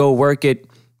 you go work at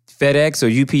FedEx or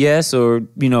UPS or,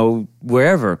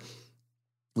 wherever.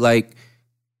 Like,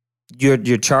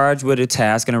 you're charged with a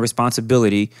task and a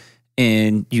responsibility,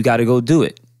 and you got to go do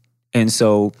it. And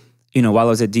so, while I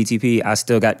was at DTP, I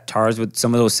still got charged with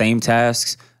some of those same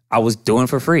tasks I was doing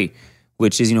for free,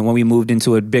 which is, when we moved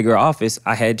into a bigger office,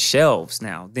 I had shelves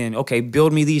now. Then, okay,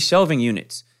 build me these shelving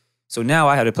units. So now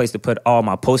I had a place to put all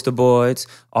my poster boards,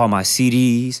 all my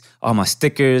CDs, all my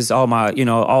stickers, all my,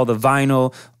 all the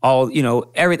vinyl,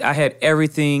 I had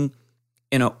everything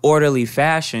in an orderly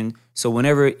fashion. So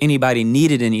whenever anybody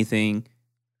needed anything,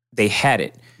 they had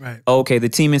it. Right. Okay, the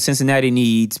team in Cincinnati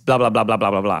needs blah, blah, blah, blah,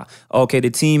 blah, blah, blah. Okay, the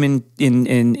team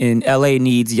in LA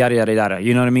needs yada, yada, yada.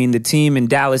 You know what I mean? The team in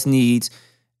Dallas needs.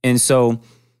 And so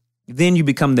then you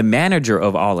become the manager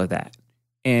of all of that.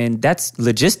 And that's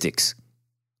logistics,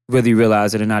 whether you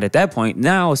realize it or not at that point.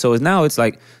 Now it's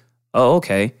like, oh,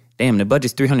 okay, damn, the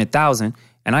budget's $300,000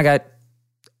 and I got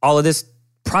all of this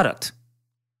product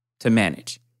to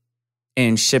manage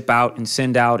and ship out and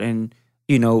send out and,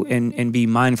 and be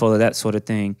mindful of that sort of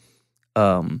thing.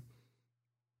 And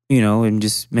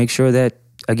just make sure that,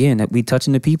 again, that we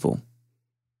touching the people.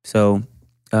 So,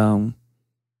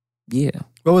 yeah.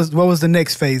 What was the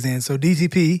next phase then? So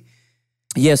DTP.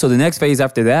 Yeah, so the next phase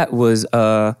after that was,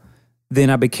 then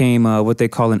I became what they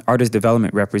call an artist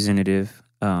development representative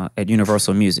at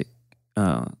Universal Music.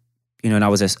 And I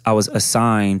was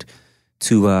assigned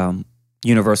to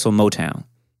Universal Motown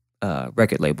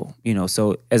record label.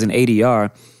 So as an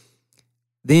ADR,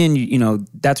 then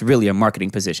that's really a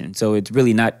marketing position. So it's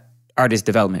really not artist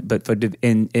development, but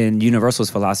in Universal's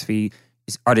philosophy,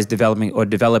 it's artist development or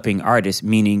developing artists,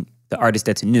 meaning the artist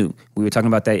that's new. We were talking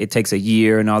about that. It takes a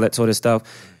year and all that sort of stuff.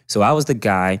 So I was the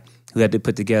guy who had to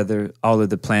put together all of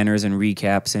the planners and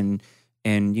recaps and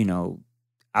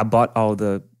I bought all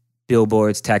the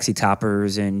billboards, taxi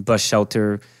toppers and bus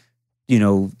shelter,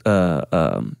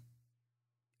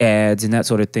 ads and that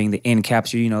sort of thing, the end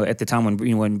capture, at the time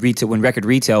when record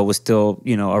retail was still,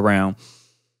 around,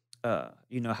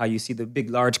 how you see the big,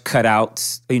 large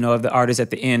cutouts, of the artist at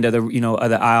the end of the, of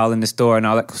the aisle in the store and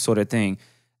all that sort of thing.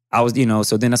 I was,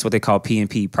 so then that's what they call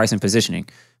P&P, price and positioning.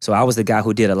 So I was the guy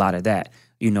who did a lot of that,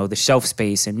 the shelf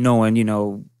space and knowing,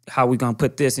 how we going to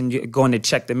put this and going to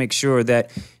check to make sure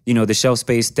that, the shelf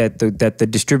space that the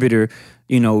distributor,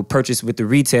 purchased with the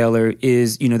retailer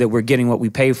is, that we're getting what we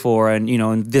pay for and,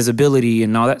 and visibility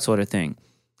and all that sort of thing.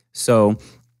 So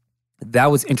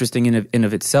that was interesting in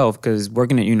of itself, because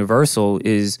working at Universal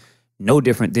is no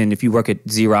different than if you work at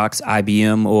Xerox,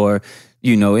 IBM, or,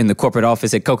 in the corporate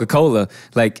office at Coca-Cola.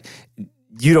 Like,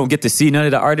 you don't get to see none of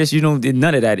the artists. You don't,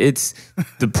 none of that. It's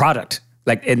the product.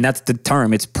 Like, and that's the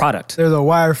term. It's product. There's a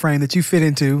wireframe that you fit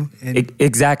into. And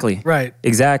exactly. Right.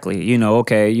 Exactly.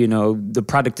 The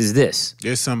product is this.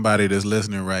 There's somebody that's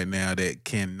listening right now that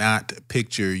cannot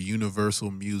picture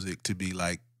Universal Music to be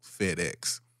like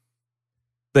FedEx.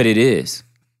 But it is.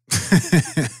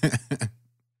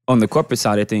 On the corporate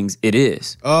side of things, it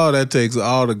is. Oh, that takes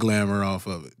all the glamour off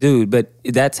of it. Dude, but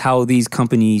that's how these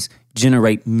companies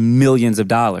generate millions of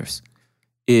dollars,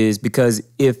 is because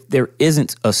if there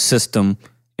isn't a system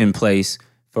in place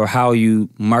for how you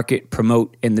market,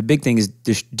 promote, and the big thing is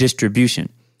distribution.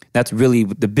 That's really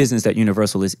the business that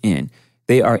Universal is in.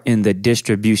 They are in the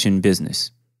distribution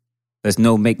business. There's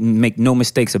make no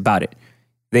mistakes about it.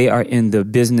 They are in the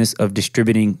business of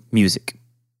distributing music.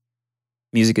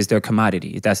 Music is their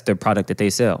commodity. That's their product that they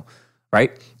sell,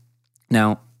 right?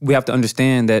 Now, we have to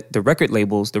understand that the record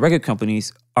labels, the record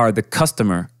companies, are the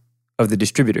customer of the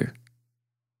distributor.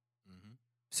 Mm-hmm.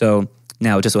 So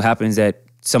now it just so happens that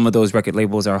some of those record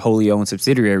labels are wholly owned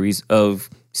subsidiaries of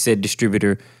said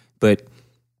distributor, but,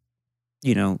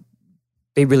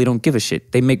 they really don't give a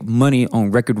shit. They make money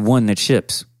on record one that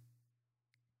ships.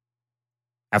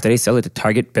 After they sell it to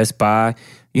Target, Best Buy,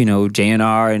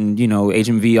 JNR and,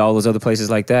 HMV, all those other places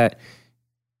like that.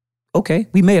 Okay,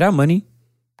 we made our money.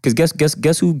 Because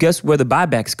guess where the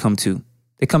buybacks come to?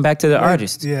 They come back to the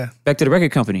artist. Yeah. Back to the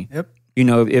record company. Yep.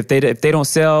 If they don't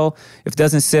sell, if it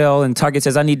doesn't sell and Target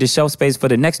says, I need the shelf space for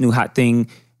the next new hot thing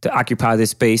to occupy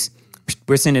this space,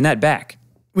 we're sending that back.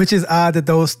 Which is odd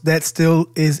that still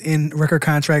is in record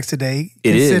contracts today.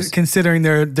 It is. Considering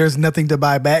there's nothing to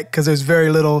buy back because there's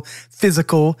very little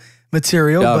physical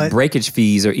material. But breakage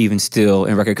fees are even still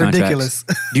in record contracts.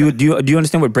 Ridiculous. Do you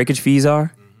understand what breakage fees are?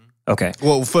 Mm-hmm. Okay.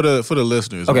 Well, for the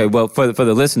listeners. Okay. Well, for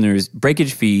the listeners,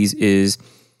 breakage fees is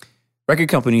record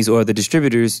companies or the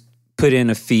distributors put in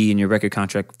a fee in your record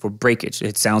contract for breakage.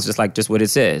 It sounds just like what it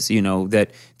says.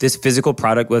 That this physical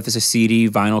product, whether it's a CD,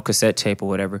 vinyl, cassette tape, or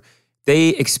whatever, they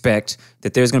expect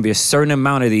that there's going to be a certain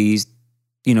amount of these,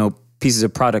 pieces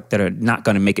of product that are not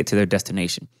going to make it to their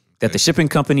destination. That the shipping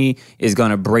company is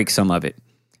going to break some of it.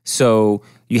 So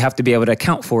you have to be able to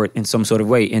account for it in some sort of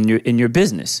way in your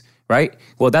business, right?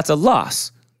 Well, that's a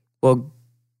loss. Well,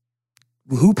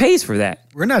 who pays for that?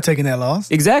 We're not taking that loss.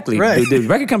 Exactly. Right. The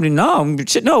record company,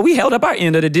 no, we held up our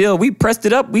end of the deal. We pressed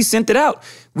it up. We sent it out.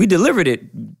 We delivered it.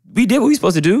 We did what we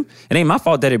supposed to do. It ain't my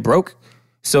fault that it broke.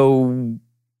 So,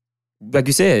 like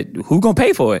you said, who gonna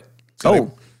pay for it?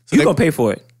 You gonna pay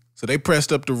for it. So they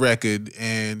pressed up the record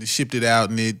and shipped it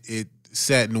out, and it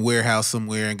sat in the warehouse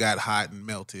somewhere and got hot and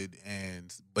melted.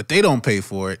 But they don't pay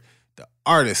for it. The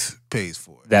artist pays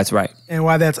for it. That's right. And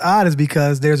why that's odd is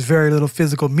because there's very little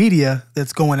physical media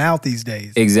that's going out these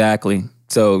days. Exactly.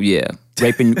 So yeah,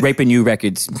 raping you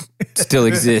records still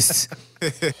exists.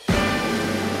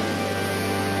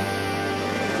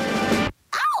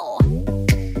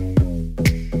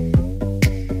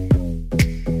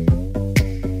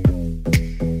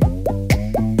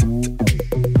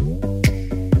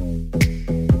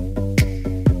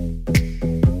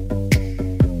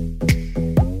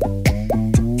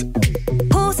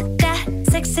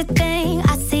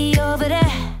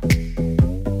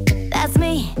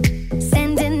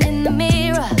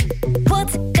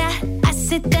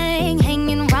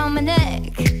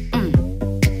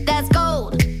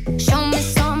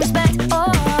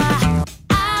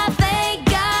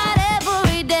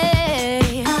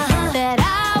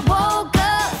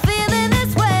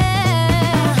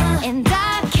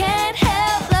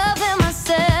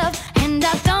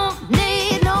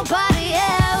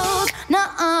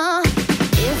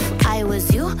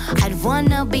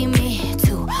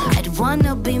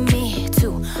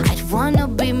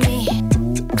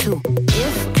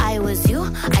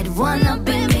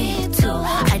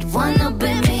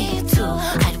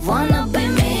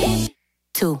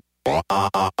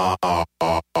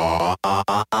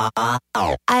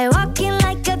 I walk in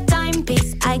like a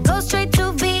timepiece. I go straight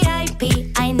to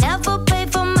VIP. I never pay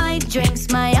for my drinks.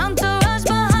 My entourage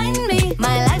behind me.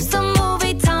 My life's a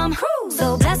movie, Tom Cruise.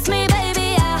 So bless me,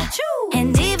 baby,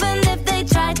 and even if they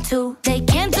try to, they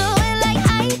can't do it like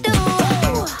I do.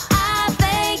 I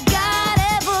thank God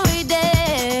every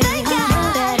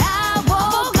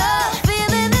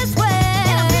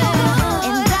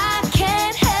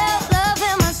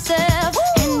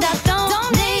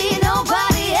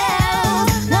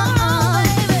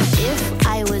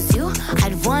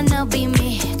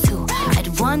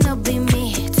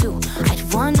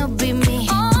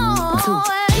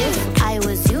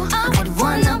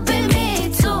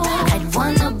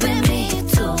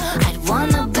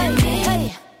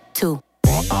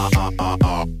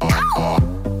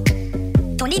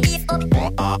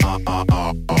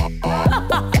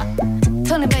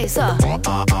So. Let's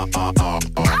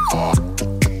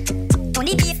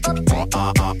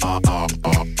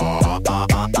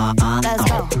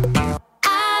go.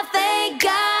 I thank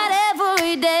God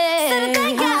every day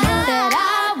that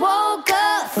I woke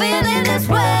up feeling this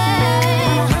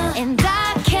way, and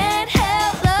I can't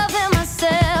help loving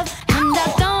myself, and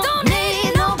I don't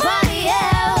need nobody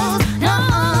else.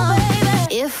 No,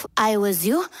 baby. If I was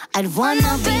you, I'd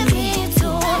wanna be me too.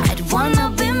 I'd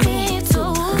wanna be me too.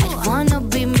 I'd wanna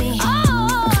be me too.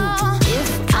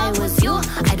 If I was you,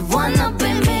 I'd wanna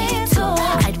be me too.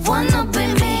 I'd wanna be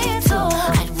me too.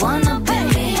 I'd wanna be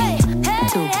me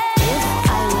too. If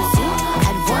I was you,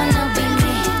 I'd wanna be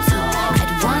me too.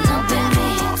 I'd wanna be me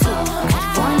too. I'd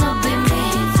wanna be me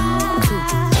too.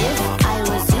 If I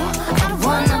was you, I'd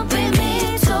wanna be me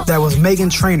too. That was Megan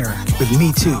Trainor with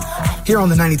Me Too, here on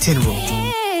the 90-10 Rule.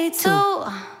 Me too.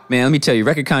 Man, let me tell you,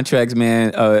 record contracts,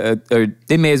 man,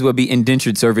 they may as well be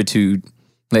indentured servitude.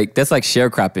 Like, that's like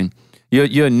sharecropping.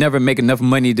 You'll never make enough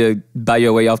money to buy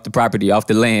your way off the property, off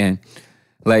the land,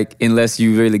 like, unless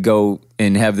you really go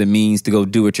and have the means to go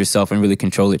do it yourself and really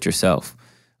control it yourself.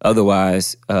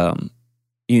 Otherwise,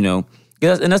 you know,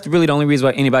 and that's really the only reason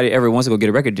why anybody ever wants to go get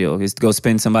a record deal, is to go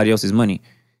spend somebody else's money.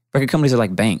 Record companies are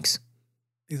like banks.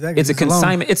 Exactly. It's a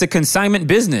consignment. It's a consignment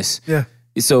business. Yeah.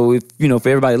 So if for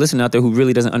everybody listening out there who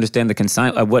really doesn't understand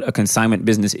what a consignment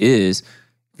business is,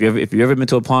 if you've ever been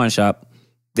to a pawn shop,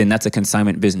 then that's a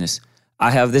consignment business. I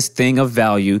have this thing of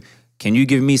value. Can you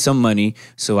give me some money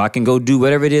so I can go do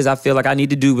whatever it is I feel like I need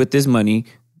to do with this money?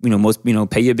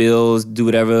 Pay your bills, do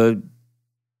whatever.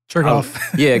 Trick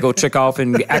off. Yeah, go trick off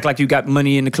and act like you got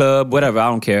money in the club, whatever. I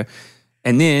don't care.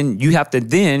 And then you have to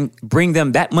then bring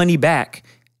them that money back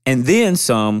and then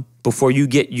some before you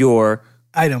get your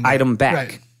item back.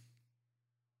 Right.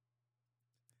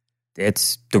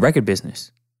 It's the record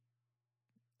business.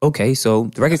 Okay, so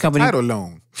the record company title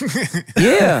loan.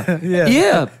 Yeah.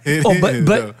 Yeah. Oh,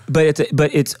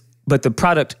 but the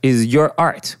product is your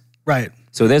art. Right.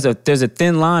 So there's a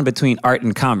thin line between art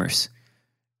and commerce.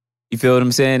 You feel what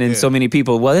I'm saying? And so many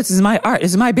people, well, this is my art.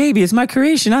 This is my baby. It's my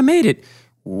creation. I made it.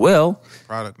 Well,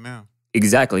 Product now.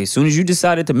 exactly. As soon as you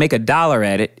decided to make $1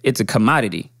 at it, it's a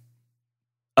commodity.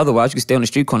 Otherwise, you can stay on the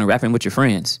street corner rapping with your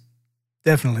friends.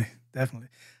 Definitely.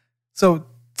 So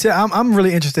I'm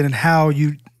really interested in how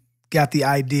you got the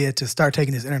idea to start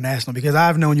taking this international, because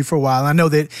I've known you for a while. I know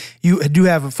that you do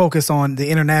have a focus on the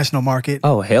international market.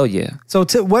 Oh, hell yeah. So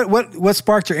what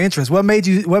sparked your interest? What made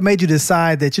you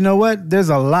decide that, you know what, there's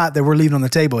a lot that we're leaving on the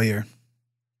table here?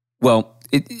 Well,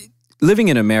 living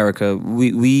in America,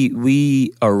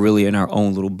 we are really in our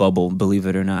own little bubble, believe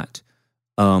it or not.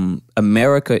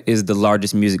 America is the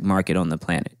largest music market on the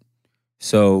planet.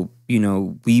 So,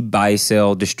 we buy,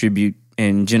 sell, distribute,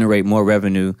 and generate more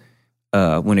revenue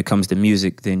when it comes to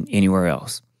music than anywhere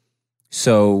else.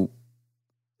 So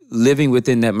living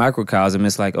within that microcosm,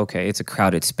 it's like, okay, it's a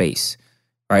crowded space,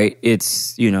 right?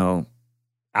 It's,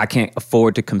 I can't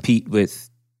afford to compete with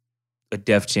a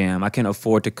Def Jam. I can't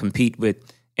afford to compete with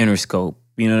Interscope,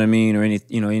 you know what I mean? Or any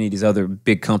of these other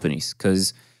big companies,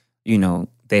 because,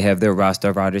 they have their roster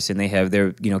of artists and they have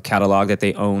their, catalog that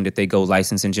they own, that they go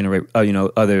license and generate,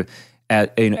 other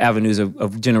avenues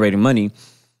of generating money.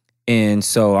 And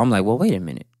so I'm like, well, wait a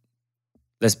minute.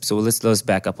 Let's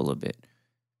back up a little bit.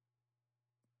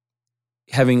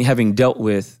 Having dealt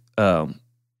with some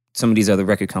of these other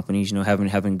record companies,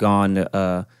 having gone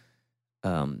to,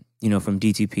 from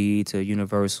DTP to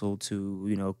Universal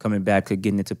to, coming back to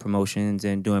getting into promotions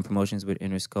and doing promotions with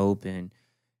Interscope and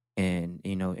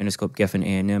Interscope, Geffen,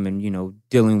 A&M, and,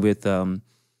 dealing with,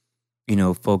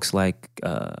 folks like,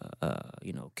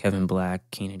 Kevin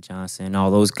Black, Keenan Johnson, all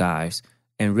those guys,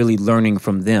 and really learning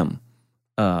from them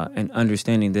and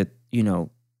understanding that,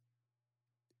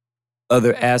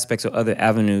 other aspects or other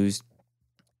avenues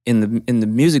in the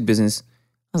music business.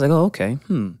 I was like, oh, okay,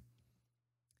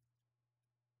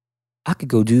 I could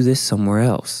go do this somewhere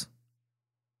else.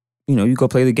 You go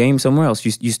play the game somewhere else.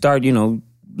 You start,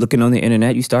 looking on the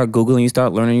internet, you start Googling, you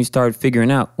start learning, you start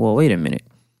figuring out, well, wait a minute.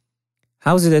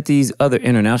 How is it that these other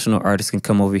international artists can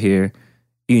come over here,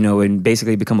 and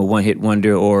basically become a one-hit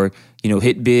wonder, or,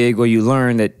 hit big, or you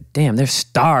learn that, damn, they're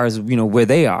stars, where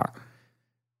they are,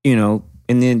 and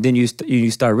then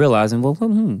you start realizing, well,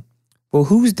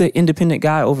 who's the independent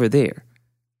guy over there?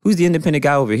 Who's the independent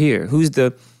guy over here?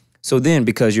 So then,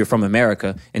 because you're from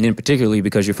America, and then particularly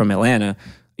because you're from Atlanta,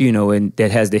 and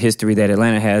that has the history that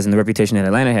Atlanta has and the reputation that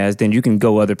Atlanta has, then you can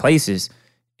go other places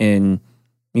and,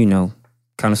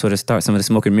 kind of sort of start some of the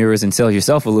smoke and mirrors and sell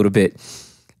yourself a little bit.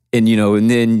 And,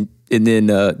 and then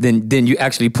you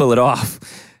actually pull it off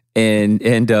and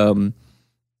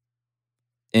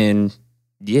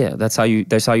yeah, that's how you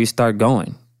start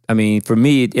going. I mean, for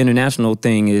me, the international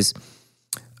thing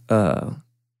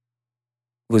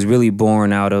was really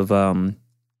born out of the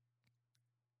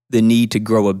need to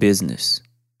grow a business.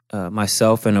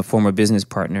 Myself and a former business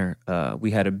partner,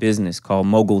 we had a business called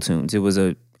Mogul Tunes. It was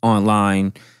a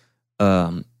online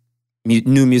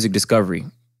new music discovery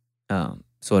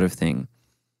sort of thing.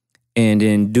 And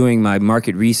in doing my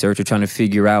market research or trying to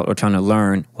figure out or trying to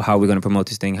learn how we're going to promote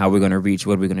this thing, how we're going to reach,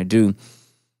 what we're going to do,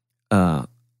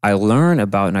 I learn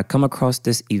about and I come across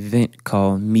this event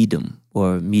called Midem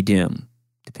or Midem,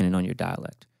 depending on your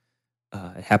dialect.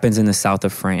 It happens in the south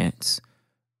of France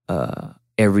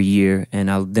every year. And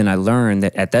then I learned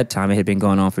that at that time it had been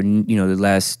going on for, the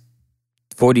last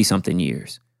 40-something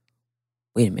years.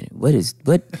 Wait a minute,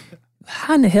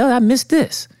 how in the hell I missed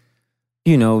this?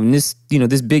 And this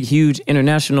big, huge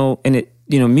international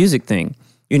music thing.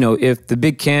 If the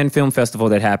big Cannes Film Festival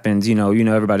that happens,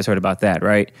 everybody's heard about that,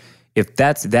 right? If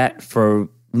that's that for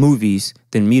movies,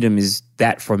 then Midem is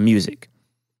that for music,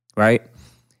 right?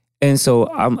 And so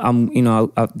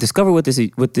I've discovered what this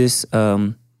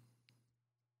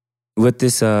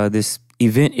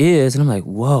event is, and I'm like,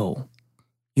 whoa!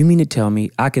 You mean to tell me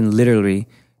I can literally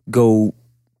go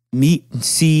meet,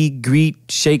 see, greet,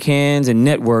 shake hands, and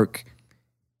network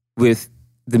with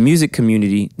the music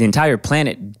community, the entire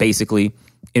planet, basically,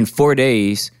 in 4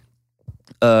 days,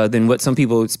 than what some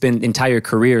people spend entire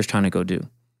careers trying to go do.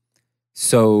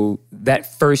 So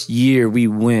that first year we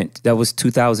went, that was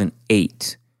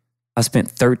 2008. I spent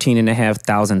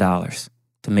 $13,500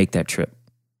 to make that trip.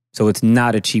 So it's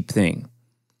not a cheap thing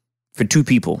for two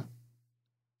people.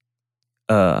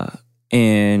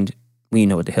 And we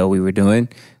know what the hell we were doing.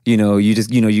 You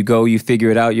just, you go, you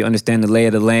figure it out, you understand the lay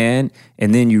of the land,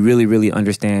 and then you really, really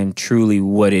understand truly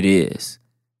what it is,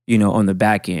 on the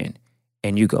back end.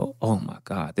 And you go, oh my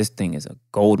God, this thing is a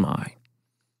gold mine.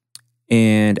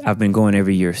 And I've been going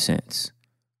every year since.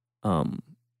 And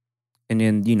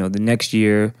then, the next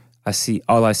year, I see,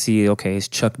 okay, is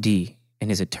Chuck D and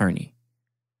his attorney.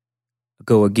 I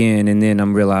go again, and then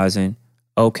I'm realizing,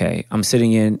 okay, I'm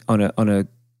sitting in on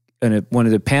one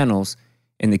of the panels,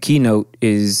 and the keynote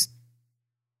is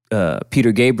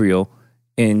Peter Gabriel,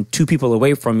 and two people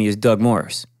away from me is Doug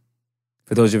Morris.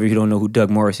 For those of you who don't know who Doug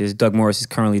Morris is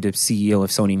currently the CEO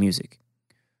of Sony Music.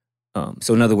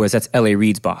 So in other words, that's L.A.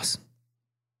 Reid's boss.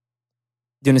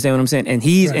 Do you understand what I'm saying? And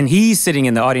he's sitting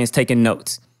in the audience taking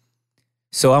notes.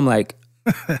 So I'm like,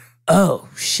 oh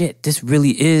shit, this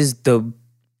really is the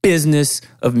business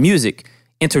of music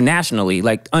internationally.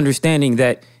 Like understanding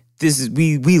that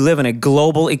we live in a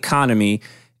global economy,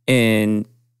 and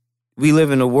we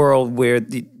live in a world where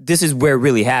this is where it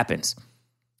really happens.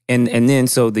 And then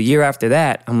so the year after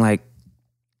that, I'm like,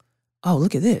 oh,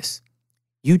 look at this.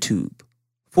 YouTube,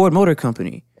 Ford Motor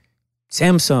Company,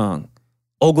 Samsung,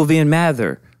 Ogilvy and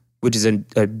Mather, which is a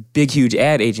big, huge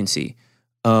ad agency.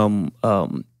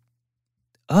 YouTube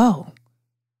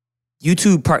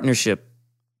partnership.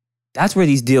 That's where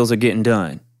these deals are getting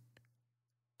done.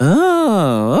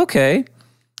 Oh, okay.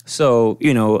 So,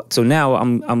 so now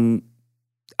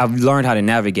I've learned how to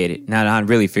navigate it. Now I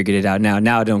really figured it out.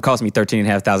 Now it don't cost me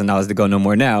 $13,500 to go no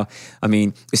more now. I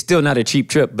mean, it's still not a cheap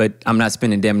trip, but I'm not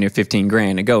spending damn near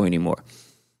 $15,000 to go anymore.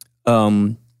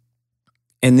 And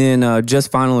then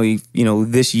just finally,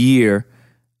 this year,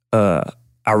 I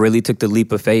really took the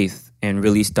leap of faith and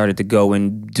really started to go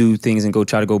and do things and go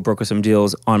try to go broker some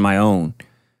deals on my own.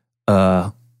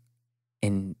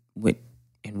 And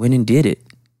went and did it.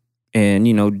 And,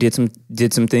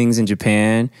 did some things in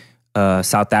Japan,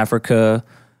 South Africa,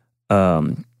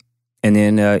 and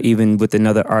then even with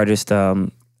another artist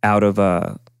out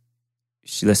of,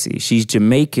 she's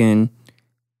Jamaican,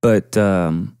 but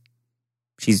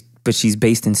she's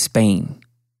based in Spain.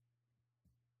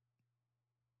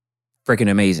 Freaking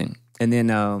amazing. And then,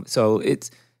 so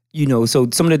it's, so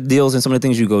some of the deals and some of the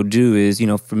things you go do is,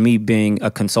 for me being a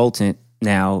consultant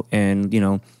now, and,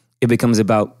 it becomes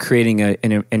about creating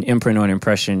an imprint or an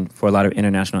impression for a lot of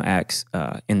international acts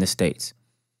in the States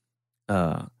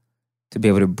to be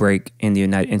able to break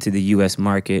into the U.S.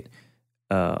 market.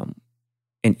 And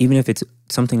even if it's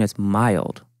something that's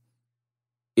mild,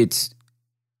 it's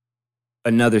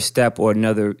another step or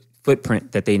another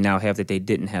footprint that they now have that they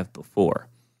didn't have before.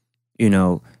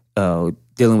 Dealing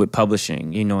with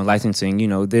publishing, and licensing,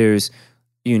 there's,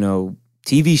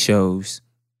 TV shows,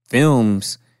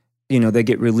 films, that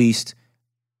get released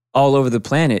all over the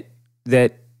planet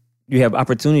that you have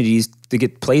opportunities to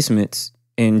get placements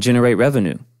and generate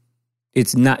revenue.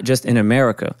 It's not just in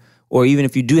America. Or even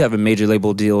if you do have a major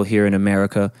label deal here in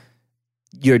America,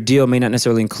 your deal may not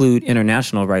necessarily include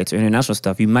international rights or international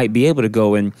stuff. You might be able to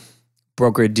go and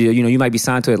broker a deal. You might be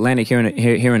signed to Atlantic here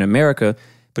in America,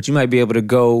 but you might be able to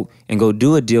go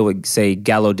do a deal with, say,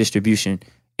 Gallo Distribution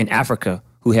in Africa,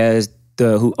 who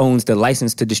owns the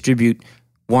license to distribute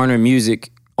Warner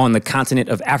Music on the continent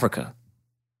of Africa.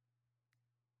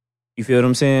 You feel what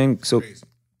I'm saying? So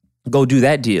go do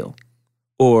that deal.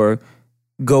 Or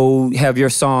go have your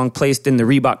song placed in the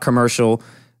Reebok commercial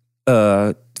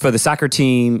for the soccer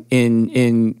team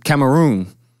in Cameroon.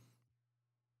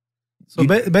 So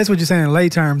basically what you're saying in lay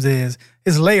terms is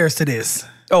layers to this.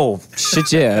 Oh,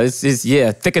 shit, yeah. It's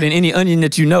thicker than any onion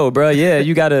that you know, bro. Yeah,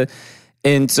 you got to.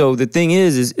 And so the thing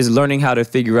is learning how to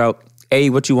figure out, A,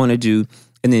 what you want to do,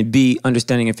 and then B,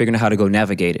 understanding and figuring out how to go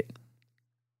navigate it.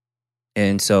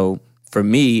 And so for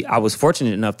me, I was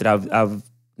fortunate enough that I've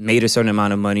made a certain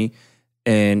amount of money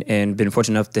and been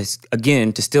fortunate enough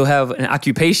to still have an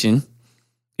occupation,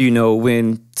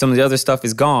 when some of the other stuff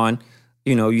is gone,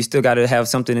 you still got to have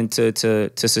something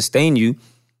to sustain you.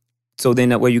 So then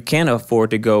that way you can afford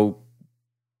to go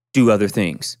do other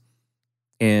things.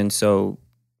 And so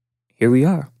here we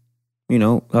are,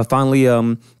 finally,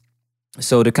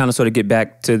 so to kind of sort of get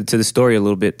back to the story a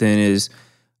little bit then is,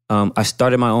 I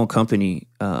started my own company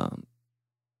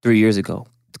 3 years ago.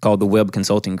 It's called the Webb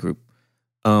Consulting Group.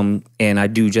 And I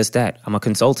do just that. I'm a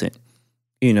consultant,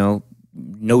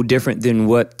 no different than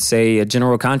what, say, a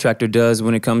general contractor does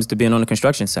when it comes to being on a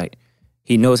construction site.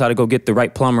 He knows how to go get the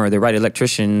right plumber, the right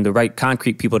electrician, the right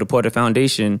concrete people to pour the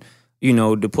foundation,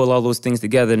 to pull all those things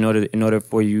together in order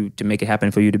for you to make it happen,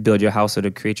 for you to build your house or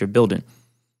to create your building.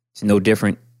 It's no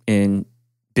different in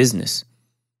business.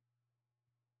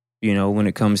 When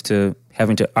it comes to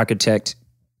having to architect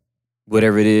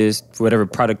whatever it is, whatever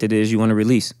product it is you want to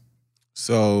release.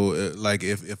 So, like,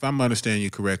 if I'm understanding you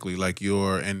correctly, like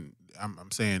and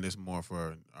I'm saying this more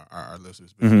for our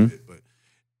listeners,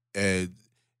 but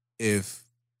if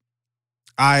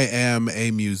I am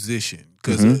a musician,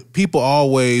 because people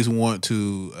always want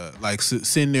to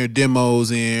send their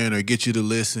demos in or get you to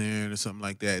listen or something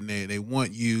like that, and they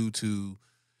want you to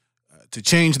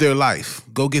change their life,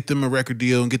 go get them a record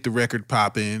deal and get the record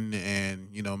popping and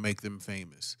make them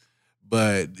famous.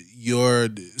 But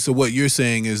so what you're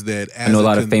saying is that I know a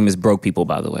lot of famous broke people,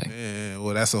 by the way. Yeah,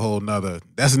 well, that's another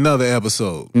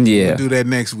episode. Yeah, we'll do that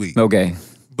next week. Okay.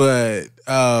 But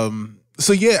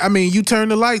so yeah, I mean, you turn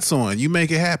the lights on, you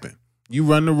make it happen. You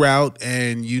run the route,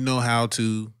 and you know how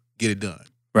to get it done.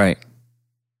 Right.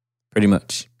 Pretty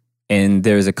much. And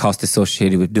there's a cost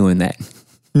associated with doing that.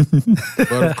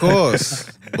 But of course.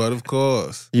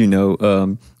 The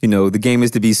game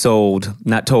is to be sold,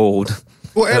 not told.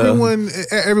 Well, everyone,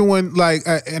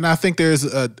 and I think there's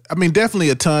definitely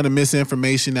a ton of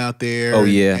misinformation out there. Oh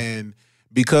yeah. And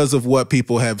because of what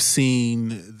people have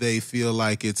seen, they feel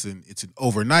like it's an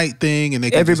overnight thing, and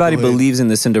everybody believes in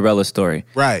the Cinderella story.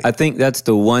 Right. I think that's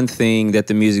the one thing that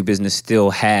the music business still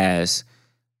has.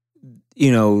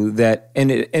 That,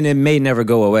 and it may never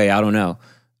go away. I don't know.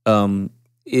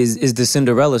 Is the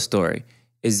Cinderella story.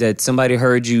 Is that somebody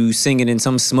heard you singing in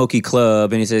some smoky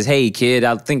club and he says, "Hey kid,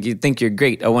 I think you think you're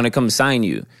great. I want to come sign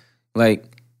you." Like,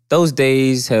 those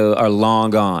days are long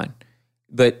gone.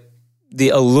 But the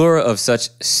allure of such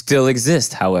still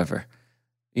exists, however.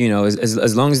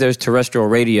 As long as there's terrestrial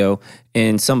radio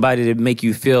and somebody to make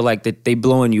you feel like that they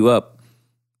blowing you up,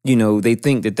 they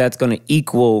think that that's going to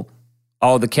equal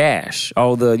all the cash,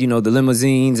 all the, the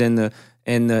limousines and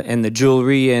the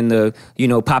jewelry and the,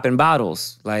 popping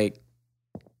bottles. Like,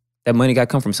 that money got to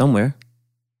come from somewhere.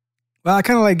 Well, I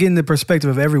kind of like getting the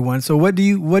perspective of everyone. So what do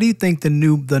you think the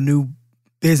new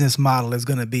business model is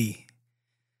going to be?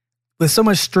 With so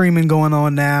much streaming going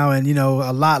on now, and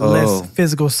a lot less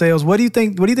physical sales, what do you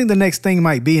think the next thing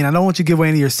might be? And I don't want you to give away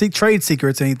any of your trade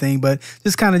secrets or anything, but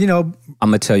just kind of I'm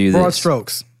gonna tell you broad this.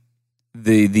 strokes.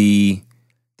 The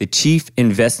chief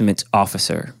investment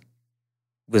officer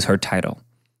was her title.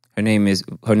 Her name was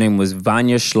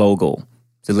Vanya Schlogel,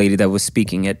 the lady that was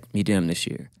speaking at Medium this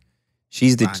year.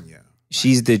 She's the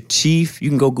chief. You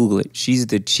can go Google it. She's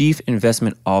the chief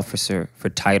investment officer for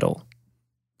Tidal,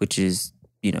 which is,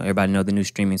 everybody know the new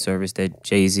streaming service that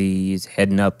Jay-Z is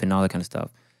heading up and all that kind of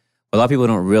stuff. What a lot of people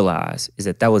don't realize is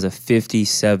that was a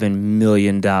 $57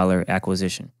 million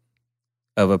acquisition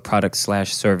of a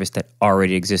product/service that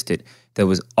already existed, that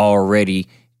was already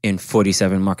in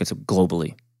 47 markets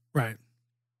globally. Right.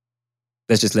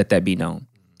 Let's just let that be known.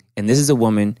 And this is a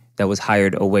woman that was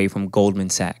hired away from Goldman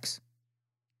Sachs.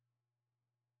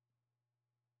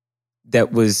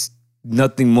 That was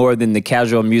nothing more than the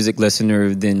casual music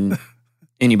listener than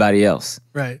anybody else.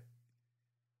 Right.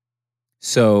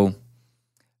 So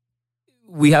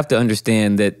we have to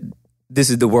understand that this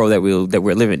is the world that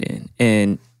we're living in.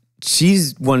 And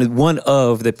she's one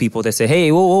of the people that say,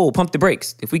 hey, whoa, pump the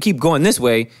brakes. If we keep going this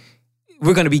way,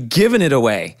 we're going to be giving it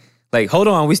away. Like, hold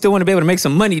on, we still want to be able to make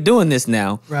some money doing this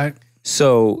now. Right.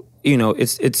 So,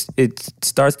 it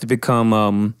starts to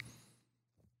become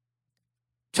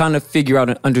trying to figure out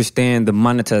and understand the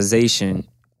monetization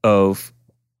of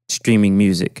streaming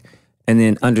music, and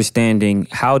then understanding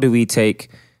how do we take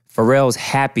Pharrell's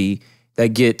Happy that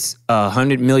gets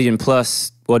 100 million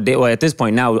plus, well, at this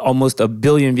point now, almost 1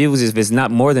 billion views, if it's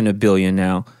not more than 1 billion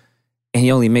now, and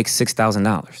he only makes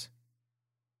 $6,000.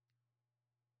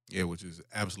 Yeah, which is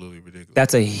absolutely ridiculous.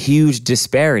 That's a huge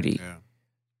disparity,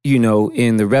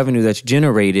 in the revenue that's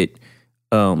generated,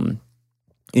 in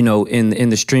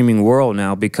the streaming world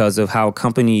now, because of how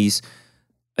companies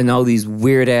and all these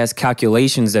weird ass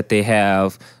calculations that they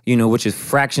have, which is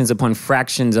fractions upon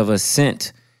fractions of a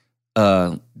cent,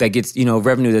 that gets,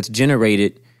 revenue that's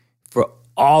generated for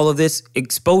all of this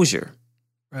exposure.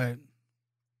 Right.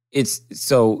 It's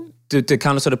so to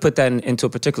kind of sort of put that into a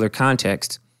particular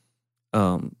context.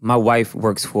 My wife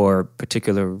works for a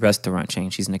particular restaurant chain.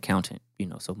 She's an accountant,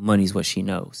 so money's what she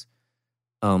knows.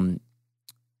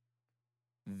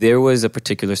 There was a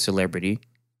particular celebrity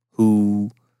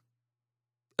who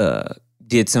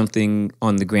did something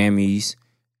on the Grammys,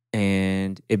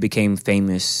 and it became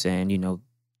famous, and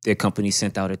their company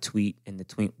sent out a tweet, and the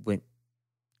tweet went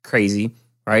crazy,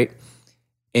 right?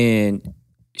 And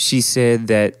she said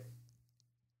that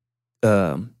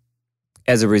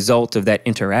as a result of that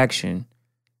interaction,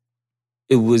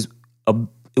 it would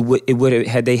have,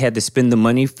 had they had to spend the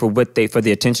money for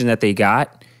the attention that they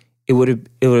got, it would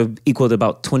have equaled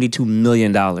about $22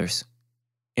 million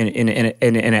in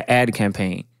an ad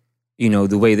campaign.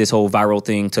 The way this whole viral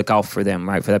thing took off for them,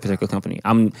 right? For that particular company.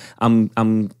 I'm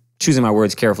choosing my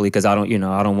words carefully because I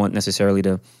don't want necessarily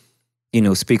to,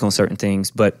 speak on certain things.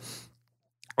 But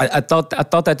I thought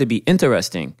that to be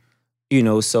interesting.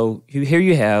 So here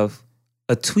you have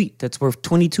a tweet that's worth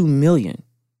 22 million.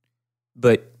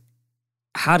 But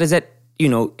how does that,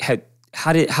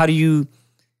 how do you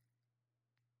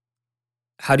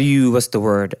what's the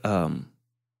word?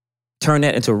 Turn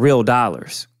that into real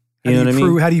dollars. You know what I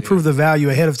mean? How do you prove the value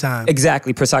ahead of time?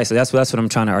 Exactly, precisely. That's what I'm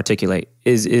trying to articulate.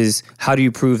 Is how do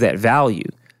you prove that value?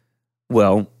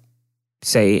 Well,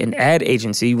 say an ad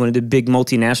agency, one of the big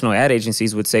multinational ad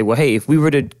agencies would say, well, hey, if we were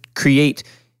to create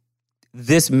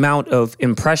this amount of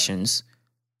impressions,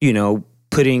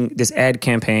 putting this ad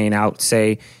campaign out,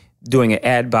 say, doing an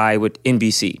ad buy with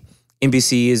NBC.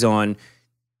 NBC is on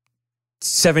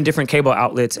 7 different cable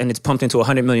outlets and it's pumped into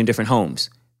 100 million different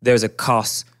homes. There's a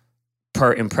cost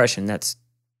per impression. That's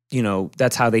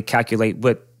how they calculate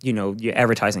what, your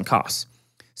advertising costs.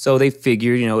 So they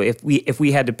figure, if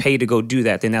we had to pay to go do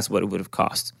that, then that's what it would have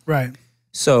cost. Right.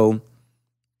 So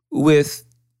with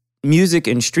music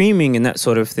and streaming and that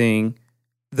sort of thing,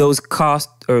 those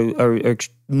costs are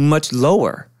much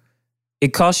lower.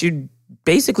 It costs you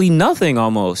basically nothing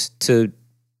almost to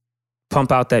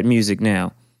pump out that music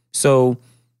now. So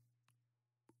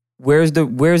where's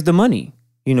the money?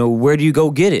 Where do you go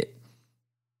get it?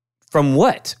 From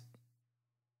what?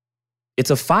 It's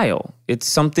a file. It's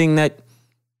something that,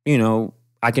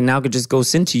 I can now just go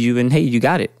send to you and, hey, you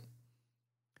got it.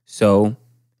 So,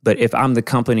 but if I'm the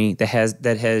company that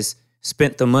has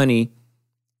spent the money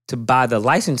to buy the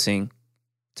licensing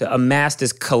to amass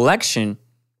this collection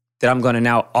that I'm going to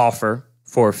now offer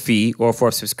for a fee or for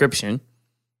a subscription,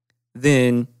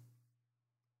 then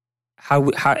how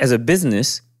as a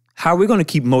business, how are we going to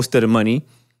keep most of the money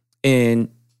and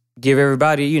give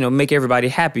everybody, make everybody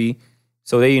happy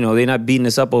so they're not beating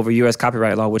us up over U.S.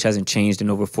 copyright law, which hasn't changed in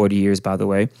over 40 years, by the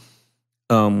way.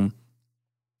 There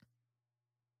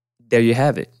you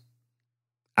have it.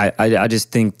 I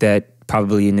just think that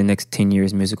probably in the next 10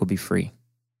 years, music will be free.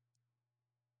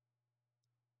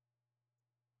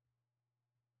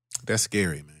 That's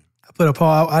scary, man. I put a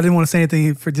pause. I didn't want to say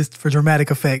anything for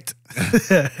dramatic effect.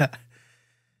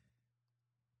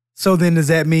 So then does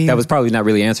that mean... That was probably not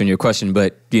really answering your question,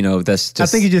 but, that's just... I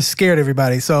think you just scared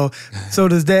everybody. So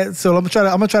does that... So I'm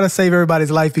gonna try to save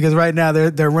everybody's life because right now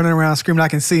they're running around screaming. I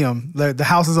can see them. The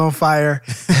house is on fire.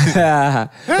 They're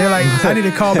like, I need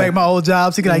to call back my old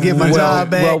job. So can I get my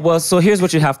job back? Well, so here's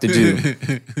what you have to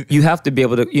do. You have to be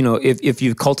able to, if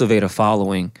you cultivate a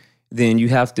following, then you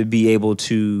have to be able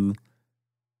to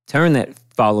turn that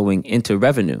following into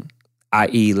revenue,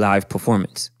 i.e. live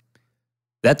performance.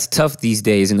 That's tough these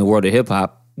days in the world of hip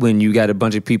hop when you got a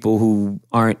bunch of people who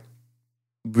aren't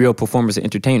real performers or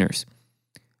entertainers.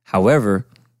 However,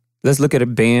 let's look at a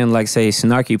band like, say,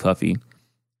 Snarky Puffy,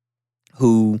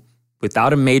 who,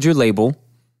 without a major label,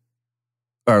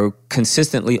 are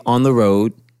consistently on the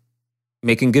road,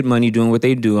 making good money doing what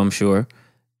they do, I'm sure,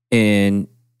 and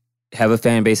have a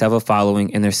fan base, have a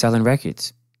following, and they're selling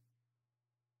records.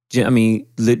 I mean,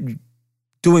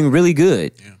 doing really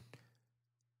good. Yeah.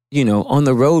 You know, on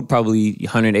the road probably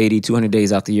 180, 200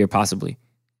 days out the year possibly.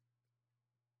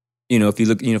 You know, if you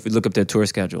look up their tour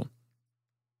schedule.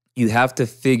 You have to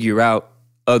figure out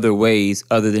other ways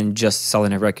other than just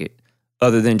selling a record,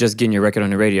 other than just getting your record on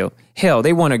the radio. Hell,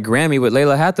 they won a Grammy with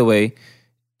Layla Hathaway,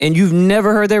 and you've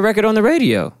never heard their record on the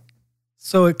radio.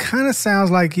 So it kind of sounds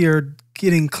like you're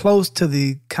getting close to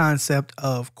the concept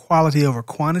of quality over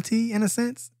quantity in a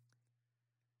sense.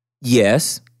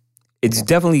 Yes, it's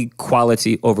definitely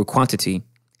quality over quantity.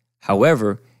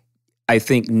 However, I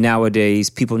think nowadays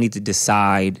people need to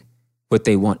decide what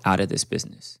they want out of this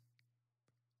business.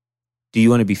 Do you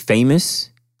want to be famous?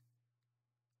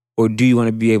 Or do you want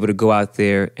to be able to go out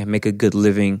there and make a good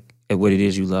living at what it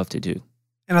is you love to do?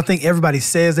 And I think everybody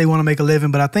says they want to make a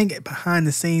living, but I think behind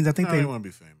the scenes, I think they want to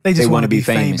be famous. They just want to be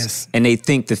famous. And they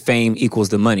think the fame equals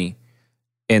the money.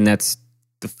 And that's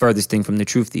the furthest thing from the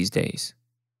truth these days.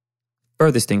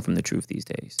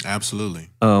 Absolutely.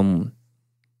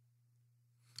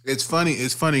 It's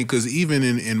funny because even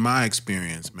in my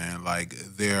experience, man, like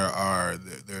there are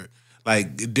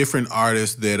like different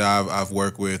artists that I've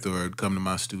worked with or come to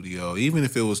my studio, even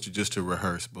if it was just to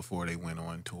rehearse before they went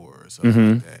on tour or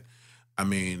something like that. I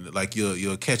mean, like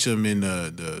you'll catch them in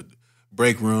the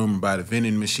break room by the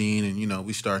vending machine, and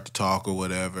we start to talk or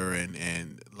whatever,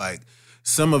 and like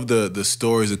some of the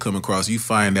stories that come across, you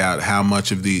find out how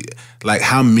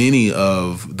many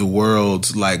of the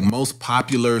world's like most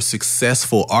popular,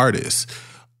 successful artists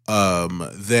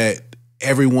that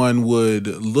everyone would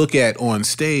look at on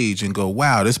stage and go,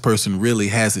 wow, this person really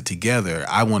has it together.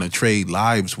 I want to trade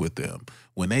lives with them.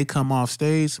 When they come off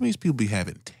stage, some of these people be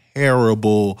having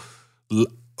terrible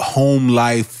home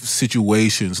life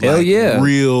situations. Hell like yeah.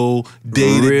 Real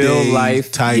day-to-day real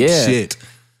life type shit.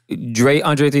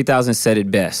 Andre 3000 said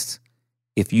it best.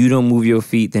 If you don't move your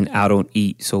feet, then I don't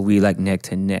eat. So we like neck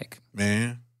to neck.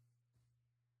 Man.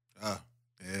 Yeah.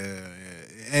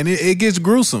 And it gets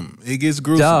gruesome.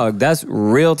 Dog, that's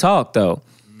real talk, though.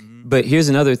 Mm-hmm. But here's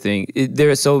another thing. There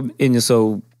are so many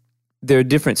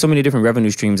different revenue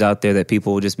streams out there that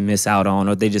people just miss out on,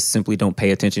 or they just simply don't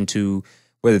pay attention to,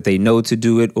 whether they know to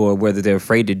do it or whether they're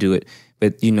afraid to do it.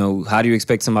 But, how do you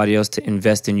expect somebody else to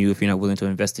invest in you if you're not willing to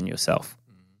invest in yourself?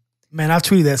 Man, I've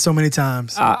tweeted that so many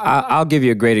times. I'll give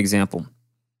you a great example.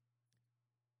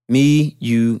 Me,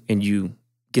 you, and you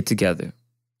get together.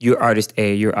 You're artist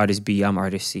A, you're artist B, I'm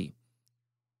artist C.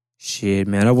 Shit,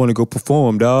 man, I want to go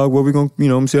perform, dog. What we going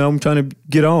to, I'm saying, I'm trying to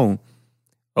get on.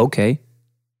 Okay.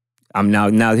 I'm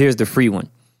now here's the free one.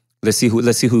 Let's see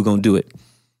who's going to do it.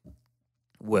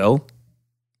 Well,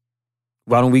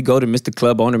 why don't we go to Mr.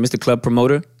 Club owner, Mr. Club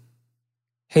promoter?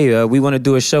 Hey, we want to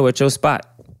do a show at your spot.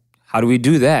 How do we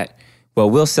do that?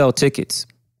 Well, we'll sell tickets.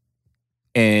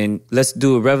 And let's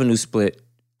do a revenue split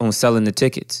on selling the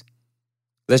tickets.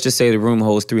 Let's just say the room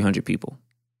holds 300 people.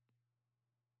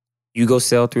 You go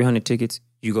sell 300 tickets.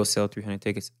 You go sell 300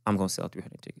 tickets. I'm going to sell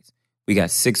 300 tickets. We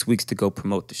got 6 weeks to go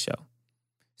promote the show.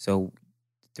 So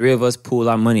 3 of us pool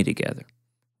our money together.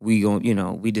 We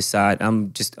we decide,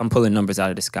 I'm pulling numbers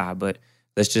out of the sky, but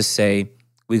let's just say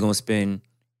we're going to spend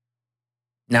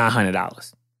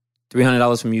 $900.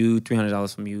 $300 from you,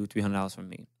 $300 from you, $300 from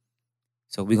me.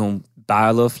 So we're going to buy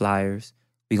our little flyers.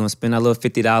 We're going to spend our little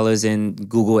 $50 in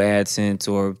Google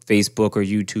AdSense or Facebook or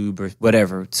YouTube or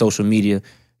whatever, social media,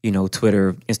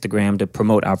 Twitter, Instagram to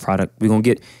promote our product. We're going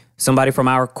to get somebody from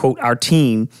our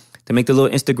team to make the little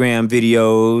Instagram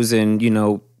videos and,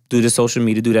 do the social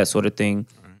media, do that sort of thing.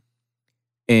 Right.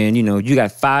 And, you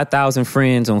got 5,000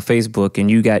 friends on Facebook and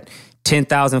you got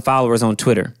 10,000 followers on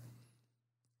Twitter.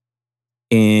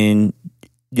 And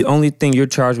the only thing you're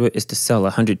charged with is to sell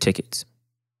 100 tickets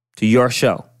to your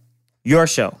show. Your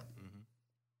show. Mm-hmm.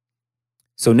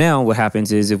 So now what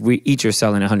happens is if we each are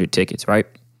selling 100 tickets, right?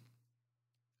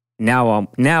 Now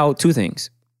 2 things.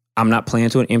 I'm not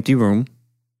playing to an empty room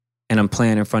and I'm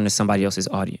playing in front of somebody else's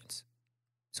audience.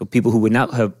 So people who would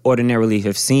not have ordinarily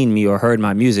have seen me or heard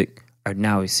my music are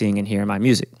now seeing and hearing my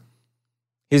music.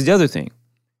 Here's the other thing.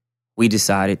 We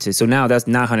decided to, so now that's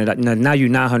 900. Now you're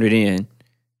 900 in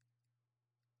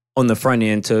on the front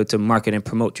end to market and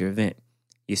promote your event.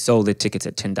 You sold the tickets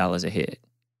at $10 a head.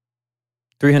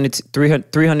 300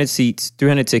 seats,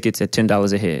 300 tickets at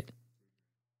 $10 a head.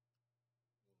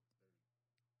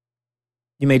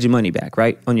 You made your money back,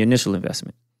 right? On your initial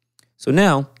investment. So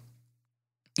now,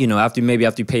 after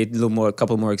you paid a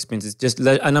couple more expenses,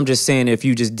 and I'm just saying if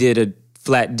you just did a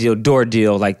flat deal, door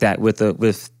deal like that with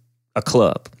a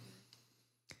club.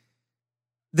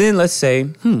 Then let's say,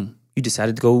 you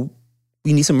decided to go,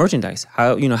 we need some merchandise.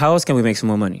 How else can we make some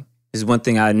more money? This is one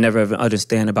thing I never ever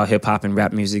understand about hip hop and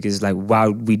rap music is like, why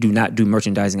we do not do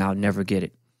merchandising, I'll never get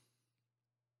it.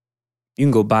 You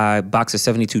can go buy a box of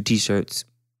 72 t-shirts,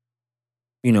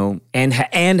 and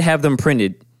have them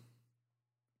printed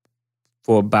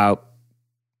for about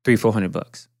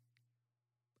 $300-$400.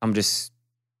 I'm just,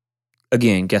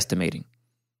 again, guesstimating.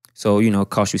 So, it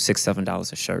costs you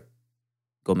 $6-7 a shirt.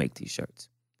 Go make these shirts.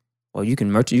 Well, you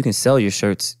can sell your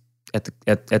shirts at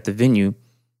the venue.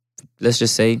 Let's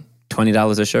just say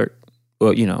 $20 a shirt.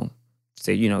 Well,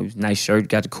 nice shirt,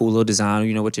 got the cool little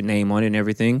design, with your name on it and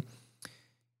everything.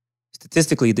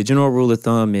 Statistically, the general rule of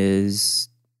thumb is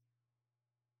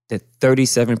that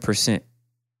 37%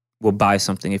 will buy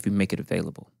something if you make it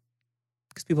available.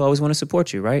 Because people always want to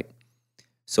support you, right?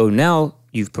 So now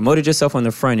you've promoted yourself on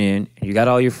the front end, and you got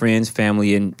all your friends,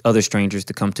 family, and other strangers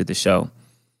to come to the show.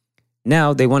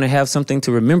 Now they want to have something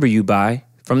to remember you by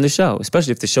from the show,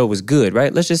 especially if the show was good,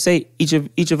 right? Let's just say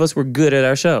each of us were good at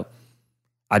our show.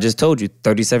 I just told you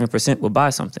 37% will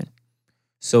buy something.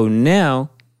 So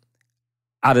now,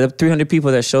 out of the 300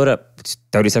 people that showed up,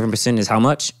 37% is how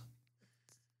much?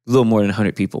 A little more than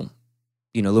 100 people.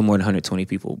 A little more than 120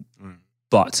 people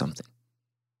bought something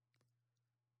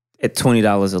at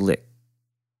 $20 a lick.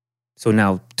 So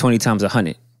now 20 times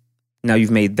 100. Now you've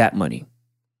made that money.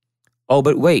 Oh,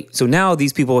 but wait. So now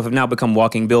these people have now become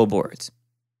walking billboards.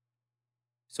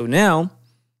 So now,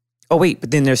 but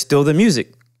then there's still the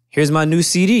music. Here's my new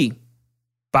CD.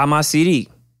 Buy my CD.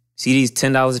 CD's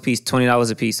 $10 a piece,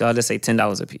 $20 a piece. So I'll just say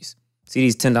 $10 a piece.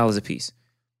 CD's $10 a piece.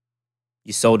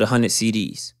 You sold 100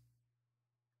 CDs.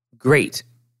 Great.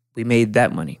 We made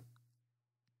that money.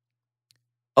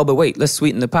 Oh, but wait, let's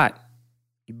sweeten the pot.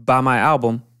 You buy my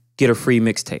album, get a free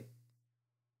mixtape.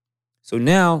 So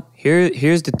now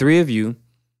here's the three of you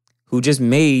who just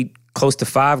made close to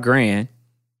 $5,000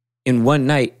 in one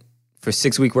night for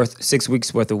 6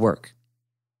 weeks worth of work.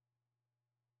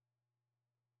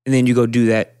 And then you go do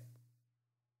that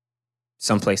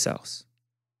someplace else.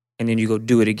 And then you go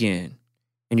do it again.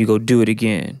 And you go do it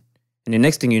again. And the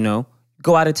next thing you know,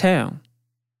 go out of town.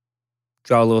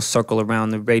 Draw a little circle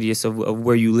around the radius of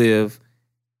where you live.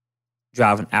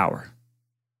 Drive an hour.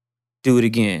 Do it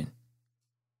again.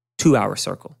 2-hour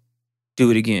circle.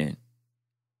 Do it again.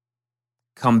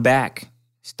 Come back.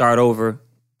 Start over.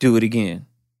 Do it again.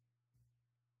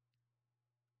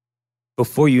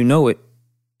 Before you know it,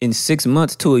 in 6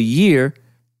 months to a year,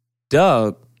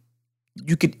 Doug,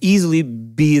 you could easily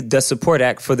be the support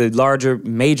act for the larger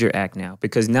major act now,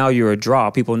 because now you're a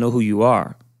draw. People know who you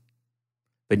are.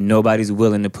 But nobody's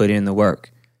willing to put in the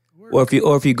work. Or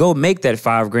if you go make that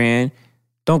 $5,000,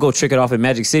 don't go trick it off at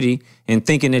Magic City and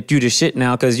thinking that you the shit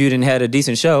now because you didn't have a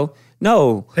decent show.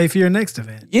 No. Pay for your next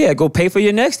event. Yeah, go pay for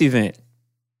your next event.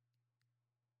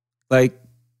 Like,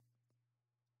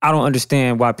 I don't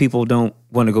understand why people don't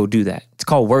want to go do that. It's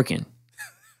called working.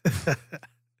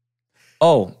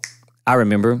 Oh, I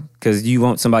remember, because you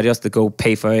want somebody else to go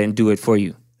pay for it and do it for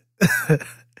you.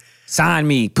 Sign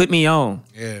me, put me on.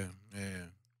 Yeah.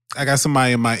 I got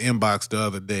somebody in my inbox the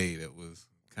other day that was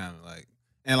kind of like,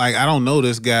 and like, I don't know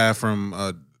this guy from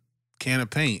a can of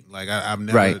paint. Like, I've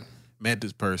never met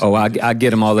this person. Oh, I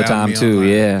get him all the time too. Online.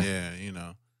 Yeah. Yeah,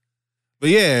 But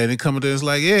yeah, and it come to it's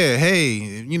like, yeah,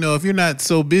 hey, if you're not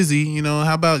so busy,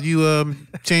 how about you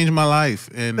change my life?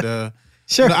 And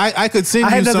sure, I could send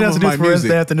I you some else of to do my for music.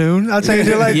 this afternoon. I'll change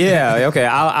your life. Yeah, okay.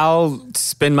 I'll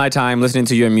spend my time listening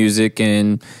to your music,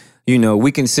 and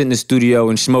we can sit in the studio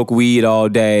and smoke weed all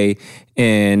day.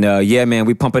 And yeah, man,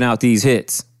 we pumping out these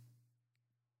hits.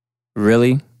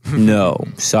 Really? No,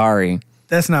 sorry.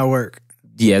 That's not work.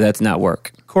 Yeah, that's not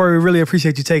work. Corey, we really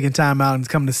appreciate you taking time out and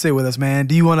coming to sit with us, man.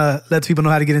 Do you want to let people know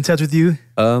how to get in touch with you?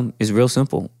 It's real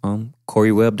simple.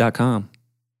 CoreyWebb.com.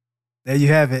 There you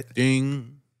have it.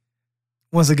 Ding.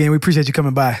 Once again, we appreciate you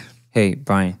coming by. Hey,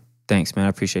 Brian. Thanks, man. I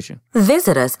appreciate you.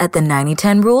 Visit us at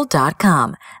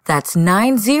the9010rule.com. That's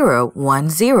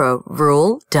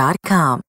 9010rule.com.